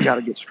 and we've got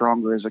to get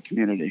stronger as a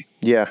community.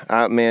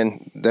 Yeah,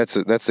 man, that's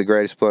the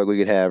greatest plug we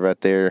could have right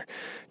there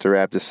to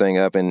wrap this thing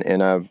up.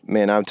 And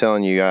I'm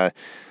telling you,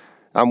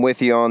 I'm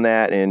with you on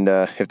that. And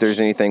if there's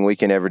anything we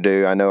can ever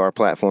do, I know our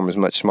platform is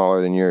much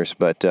smaller than yours,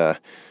 but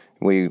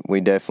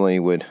we definitely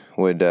would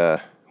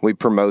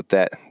promote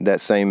that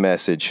same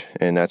message,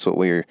 and that's what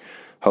we're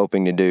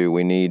hoping to do.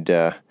 We need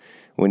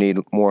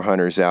more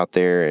hunters out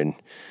there, and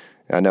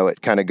I know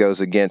it kind of goes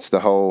against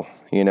the whole,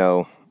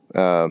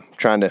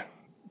 trying to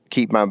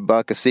keep my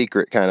buck a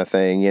secret kind of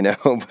thing,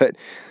 but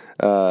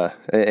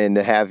and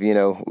to have,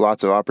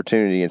 lots of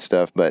opportunity and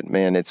stuff. But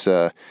man, it's,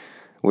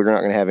 we're not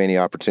going to have any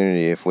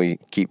opportunity if we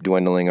keep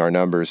dwindling our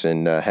numbers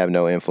and have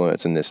no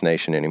influence in this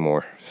nation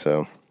anymore.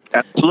 So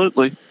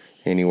Absolutely.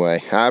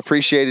 anyway, I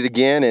appreciate it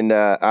again, and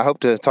I hope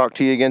to talk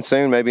to you again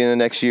soon, maybe in the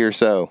next year or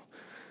so.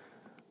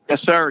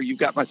 Yes, sir. You've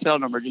got my cell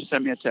number. Just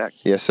send me a text.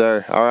 Yes,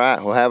 sir. All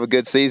right. Well, have a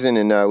good season,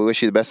 and we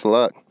wish you the best of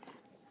luck.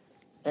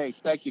 Hey,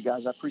 thank you,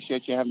 guys. I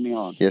appreciate you having me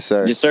on. Yes,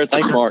 sir. Yes, sir.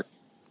 Thanks, Mark.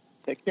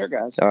 Take care,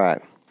 guys. All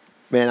right.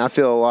 Man, I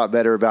feel a lot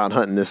better about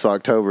hunting this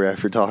October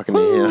after talking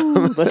to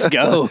him. Let's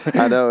go.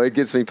 I know. It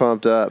gets me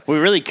pumped up. We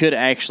really could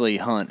actually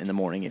hunt in the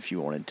morning if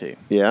you wanted to.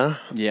 Yeah?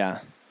 Yeah.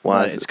 Why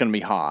But is it's it- going to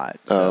be hot.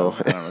 So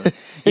I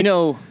don't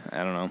know.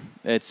 I don't know.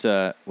 It's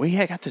we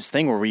had got this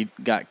thing where we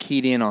got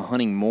keyed in on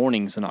hunting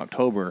mornings in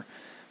October.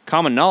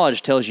 Common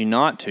knowledge tells you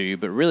not to,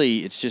 but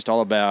really it's just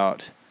all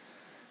about,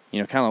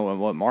 kind of like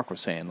what Mark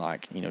was saying,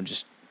 like,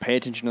 just pay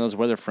attention to those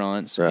weather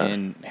fronts Right.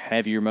 and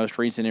have your most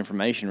recent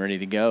information ready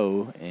to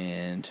go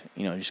and,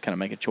 just kind of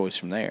make a choice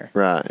from there.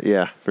 Right.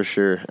 Yeah, for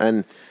sure.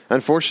 And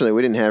unfortunately,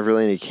 we didn't have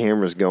really any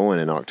cameras going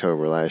in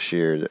October last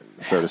year,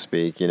 so to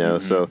speak,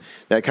 so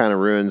that kind of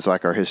ruins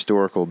like our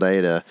historical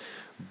data.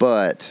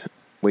 But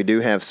we do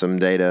have some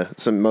data,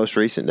 some most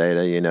recent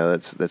data,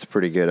 that's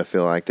pretty good. I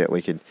feel like that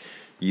we could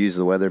use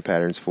the weather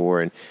patterns for.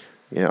 And,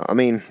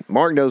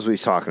 Mark knows what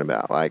he's talking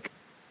about. Like,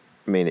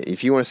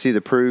 if you want to see the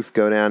proof,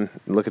 go down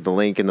and look at the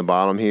link in the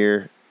bottom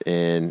here,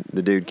 and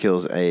the dude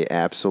kills a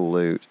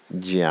absolute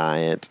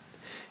giant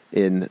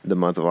in the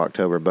month of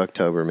October,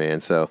 Bucktober,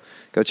 man. So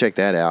go check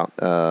that out.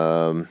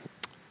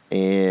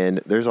 And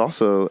there's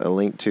also a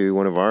link to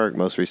one of our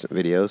most recent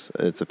videos.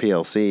 It's a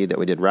PLC that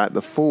we did right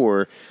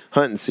before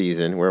hunting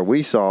season, where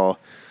we saw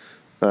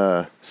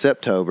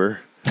Septober.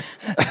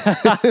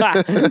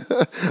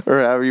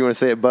 Or however you want to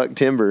say it, Buck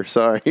Timber.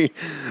 Sorry,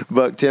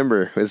 Buck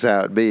Timber is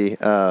how it'd be.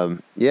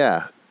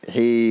 Yeah,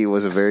 he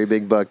was a very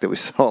big buck that we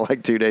saw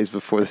like 2 days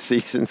before the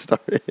season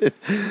started,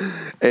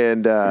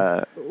 and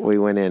we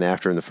went in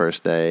after him the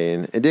first day,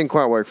 and it didn't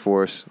quite work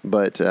for us,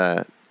 but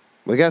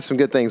we got some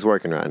good things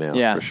working right now.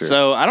 Yeah. for sure.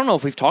 So I don't know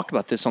if we've talked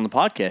about this on the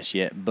podcast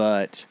yet,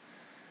 but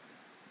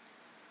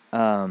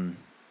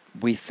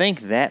we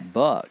think that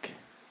buck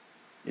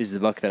is the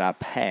buck that I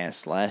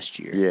passed last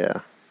year.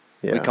 yeah.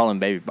 We call him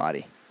Baby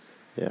Body.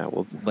 Yeah,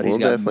 But he's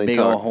got big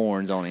old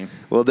horns on him.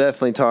 We'll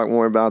definitely talk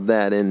more about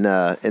that in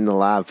the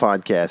live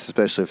podcast,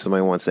 especially if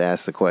somebody wants to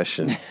ask the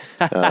question.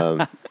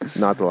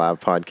 Not the live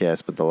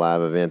podcast, but the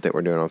live event that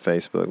we're doing on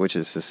Facebook, which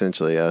is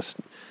essentially us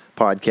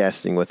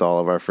podcasting with all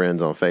of our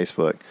friends on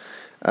Facebook.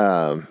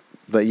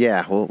 But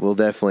yeah, we'll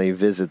definitely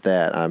visit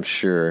that, I'm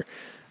sure.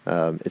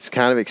 It's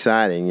kind of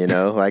exciting,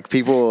 like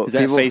people. Is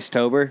that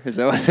Face-Tober? Is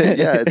that what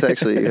Yeah, it's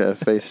actually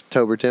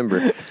Face-Tober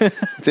Timber.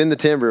 It's in the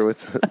timber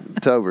with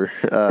Tober.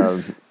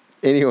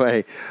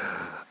 Anyway,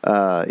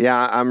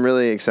 yeah, I'm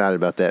really excited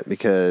about that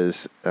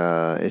because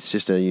it's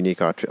just a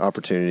unique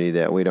opportunity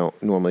that we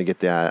don't normally get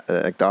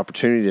the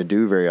opportunity to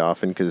do very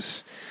often.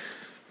 Because,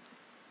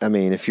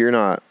 if you're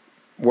not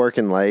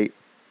working late,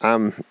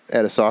 I'm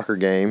at a soccer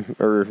game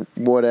or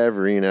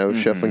whatever,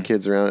 shuffling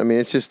kids around.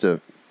 It's just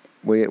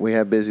we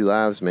have busy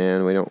lives,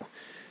 man. We don't,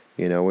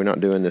 we're not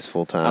doing this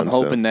full time. I'm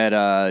hoping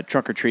that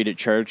Trunk or Treat at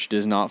church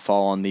does not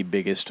fall on the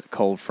biggest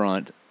cold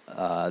front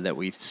that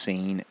we've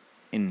seen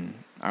in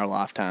our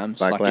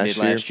lifetimes, like it did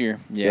last year.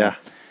 Yeah.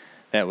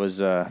 That was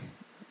a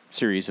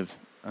series of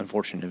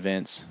unfortunate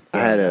events. I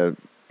had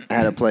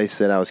a place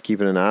that I was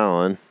keeping an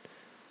eye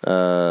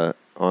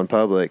on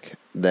public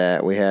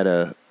that we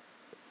had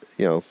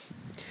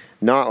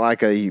not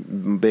like a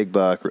big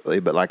buck really,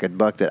 but like a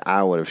buck that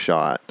I would have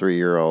shot,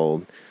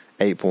 3-year-old,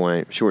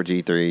 8-point, short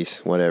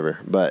G3s, whatever.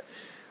 But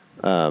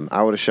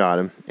I would have shot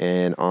him,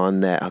 and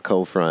on that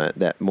cold front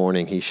that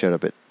morning, he showed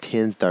up at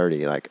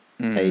 10:30, like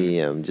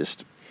a.m.,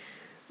 just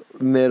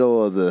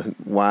middle of the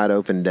wide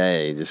open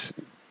day, just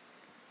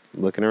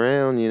looking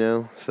around,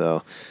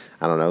 So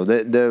I don't know.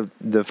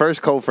 The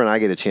first cold front I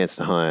get a chance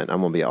to hunt,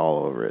 I'm gonna be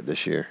all over it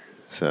this year.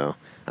 So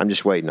I'm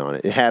just waiting on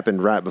it. It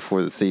happened right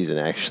before the season,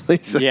 actually.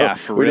 So yeah,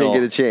 for we real.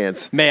 didn't get a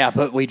chance. Yeah,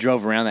 but we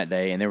drove around that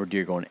day, and there were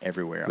deer going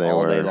everywhere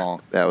all day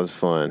long. That was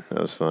fun.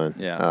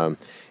 Yeah.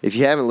 If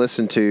you haven't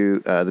listened to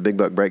the Big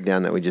Buck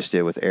Breakdown that we just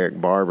did with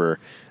Eric Barber,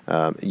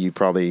 you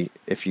probably,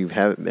 if you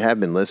have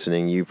been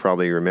listening, you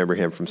probably remember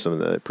him from some of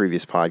the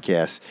previous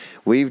podcasts.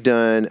 We've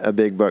done a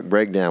Big Buck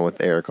Breakdown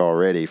with Eric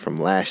already from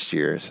last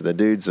year. So the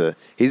dude's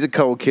he's a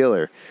cold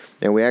killer.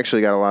 And we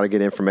actually got a lot of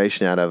good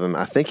information out of him.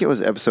 I think it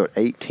was episode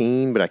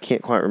 18, but I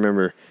can't quite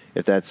remember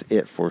if that's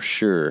it for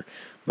sure.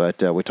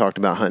 But we talked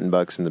about hunting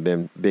bucks in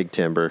the big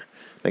timber.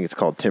 I think it's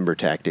called Timber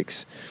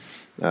Tactics.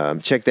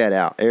 Check that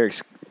out.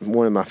 Eric's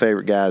one of my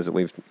favorite guys that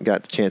we've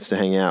got the chance to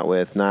hang out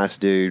with. Nice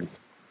dude.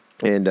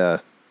 And,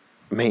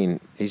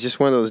 he's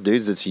just one of those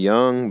dudes that's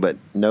young but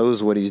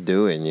knows what he's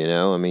doing,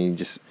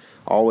 just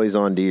always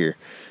on deer.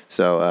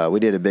 So we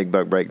did a Big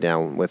Buck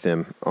Breakdown with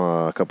him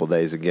a couple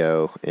days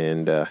ago,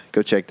 and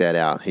go check that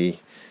out. He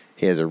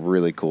has a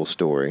really cool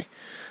story.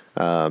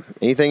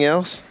 Anything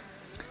else?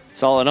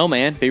 That's all I know,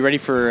 man. Be ready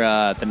for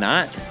the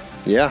 9th.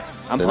 Yeah.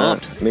 I'm then,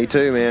 pumped. Me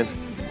too, man.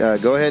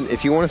 Go ahead.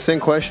 If you want to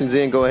send questions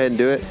in, go ahead and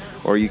do it.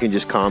 Or you can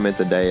just comment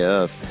the day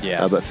of.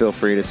 Yeah. But feel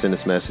free to send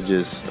us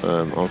messages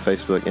on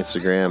Facebook,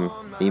 Instagram,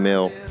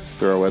 email,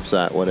 through our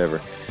website,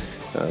 whatever.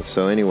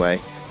 So anyway,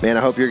 man,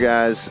 I hope your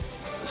guys'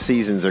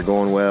 seasons are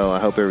going well. I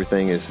hope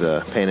everything is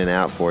panning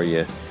out for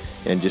you.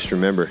 And just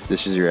remember,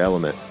 this is your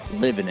element.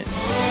 Living it.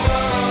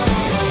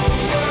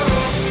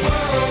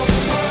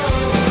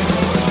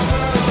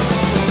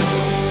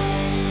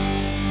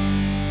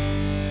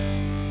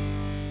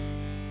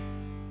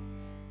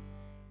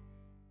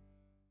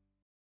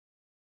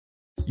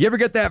 You ever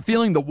get that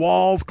feeling the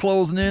walls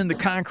closing in, the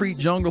concrete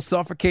jungle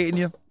suffocating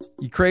you?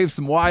 You crave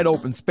some wide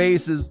open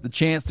spaces, the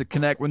chance to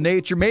connect with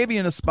nature, maybe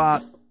in a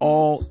spot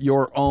all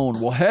your own.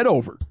 Well, head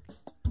over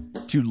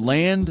to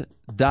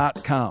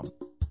land.com.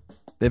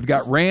 They've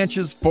got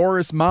ranches,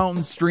 forests,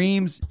 mountains,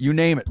 streams, you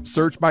name it.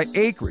 Search by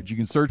acreage. You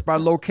can search by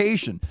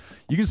location.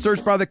 You can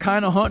search by the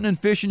kind of hunting and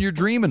fishing you're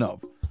dreaming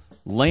of.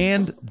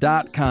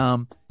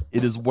 Land.com.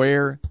 It is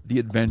where the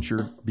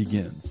adventure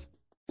begins.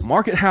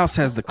 Market House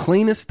has the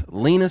cleanest,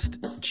 leanest,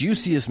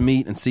 juiciest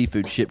meat and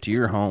seafood shipped to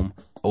your home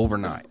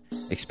overnight.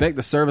 Expect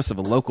the service of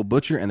a local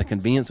butcher and the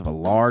convenience of a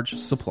large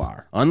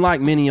supplier. Unlike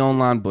many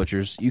online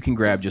butchers, you can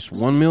grab just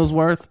one meal's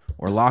worth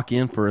or lock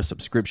in for a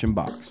subscription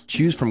box.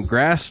 Choose from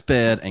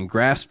grass-fed and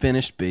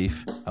grass-finished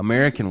beef,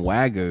 American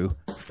Wagyu,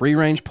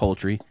 free-range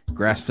poultry,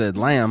 grass-fed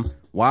lamb,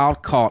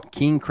 wild-caught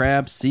king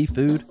crab,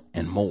 seafood,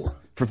 and more.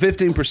 For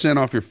 15%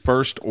 off your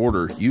first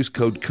order, use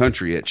code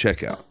COUNTRY at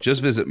checkout.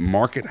 Just visit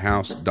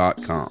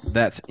markethouse.com.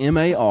 That's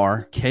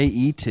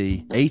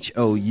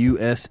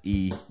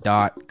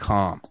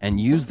MarketHouse.com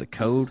and use the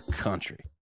code COUNTRY.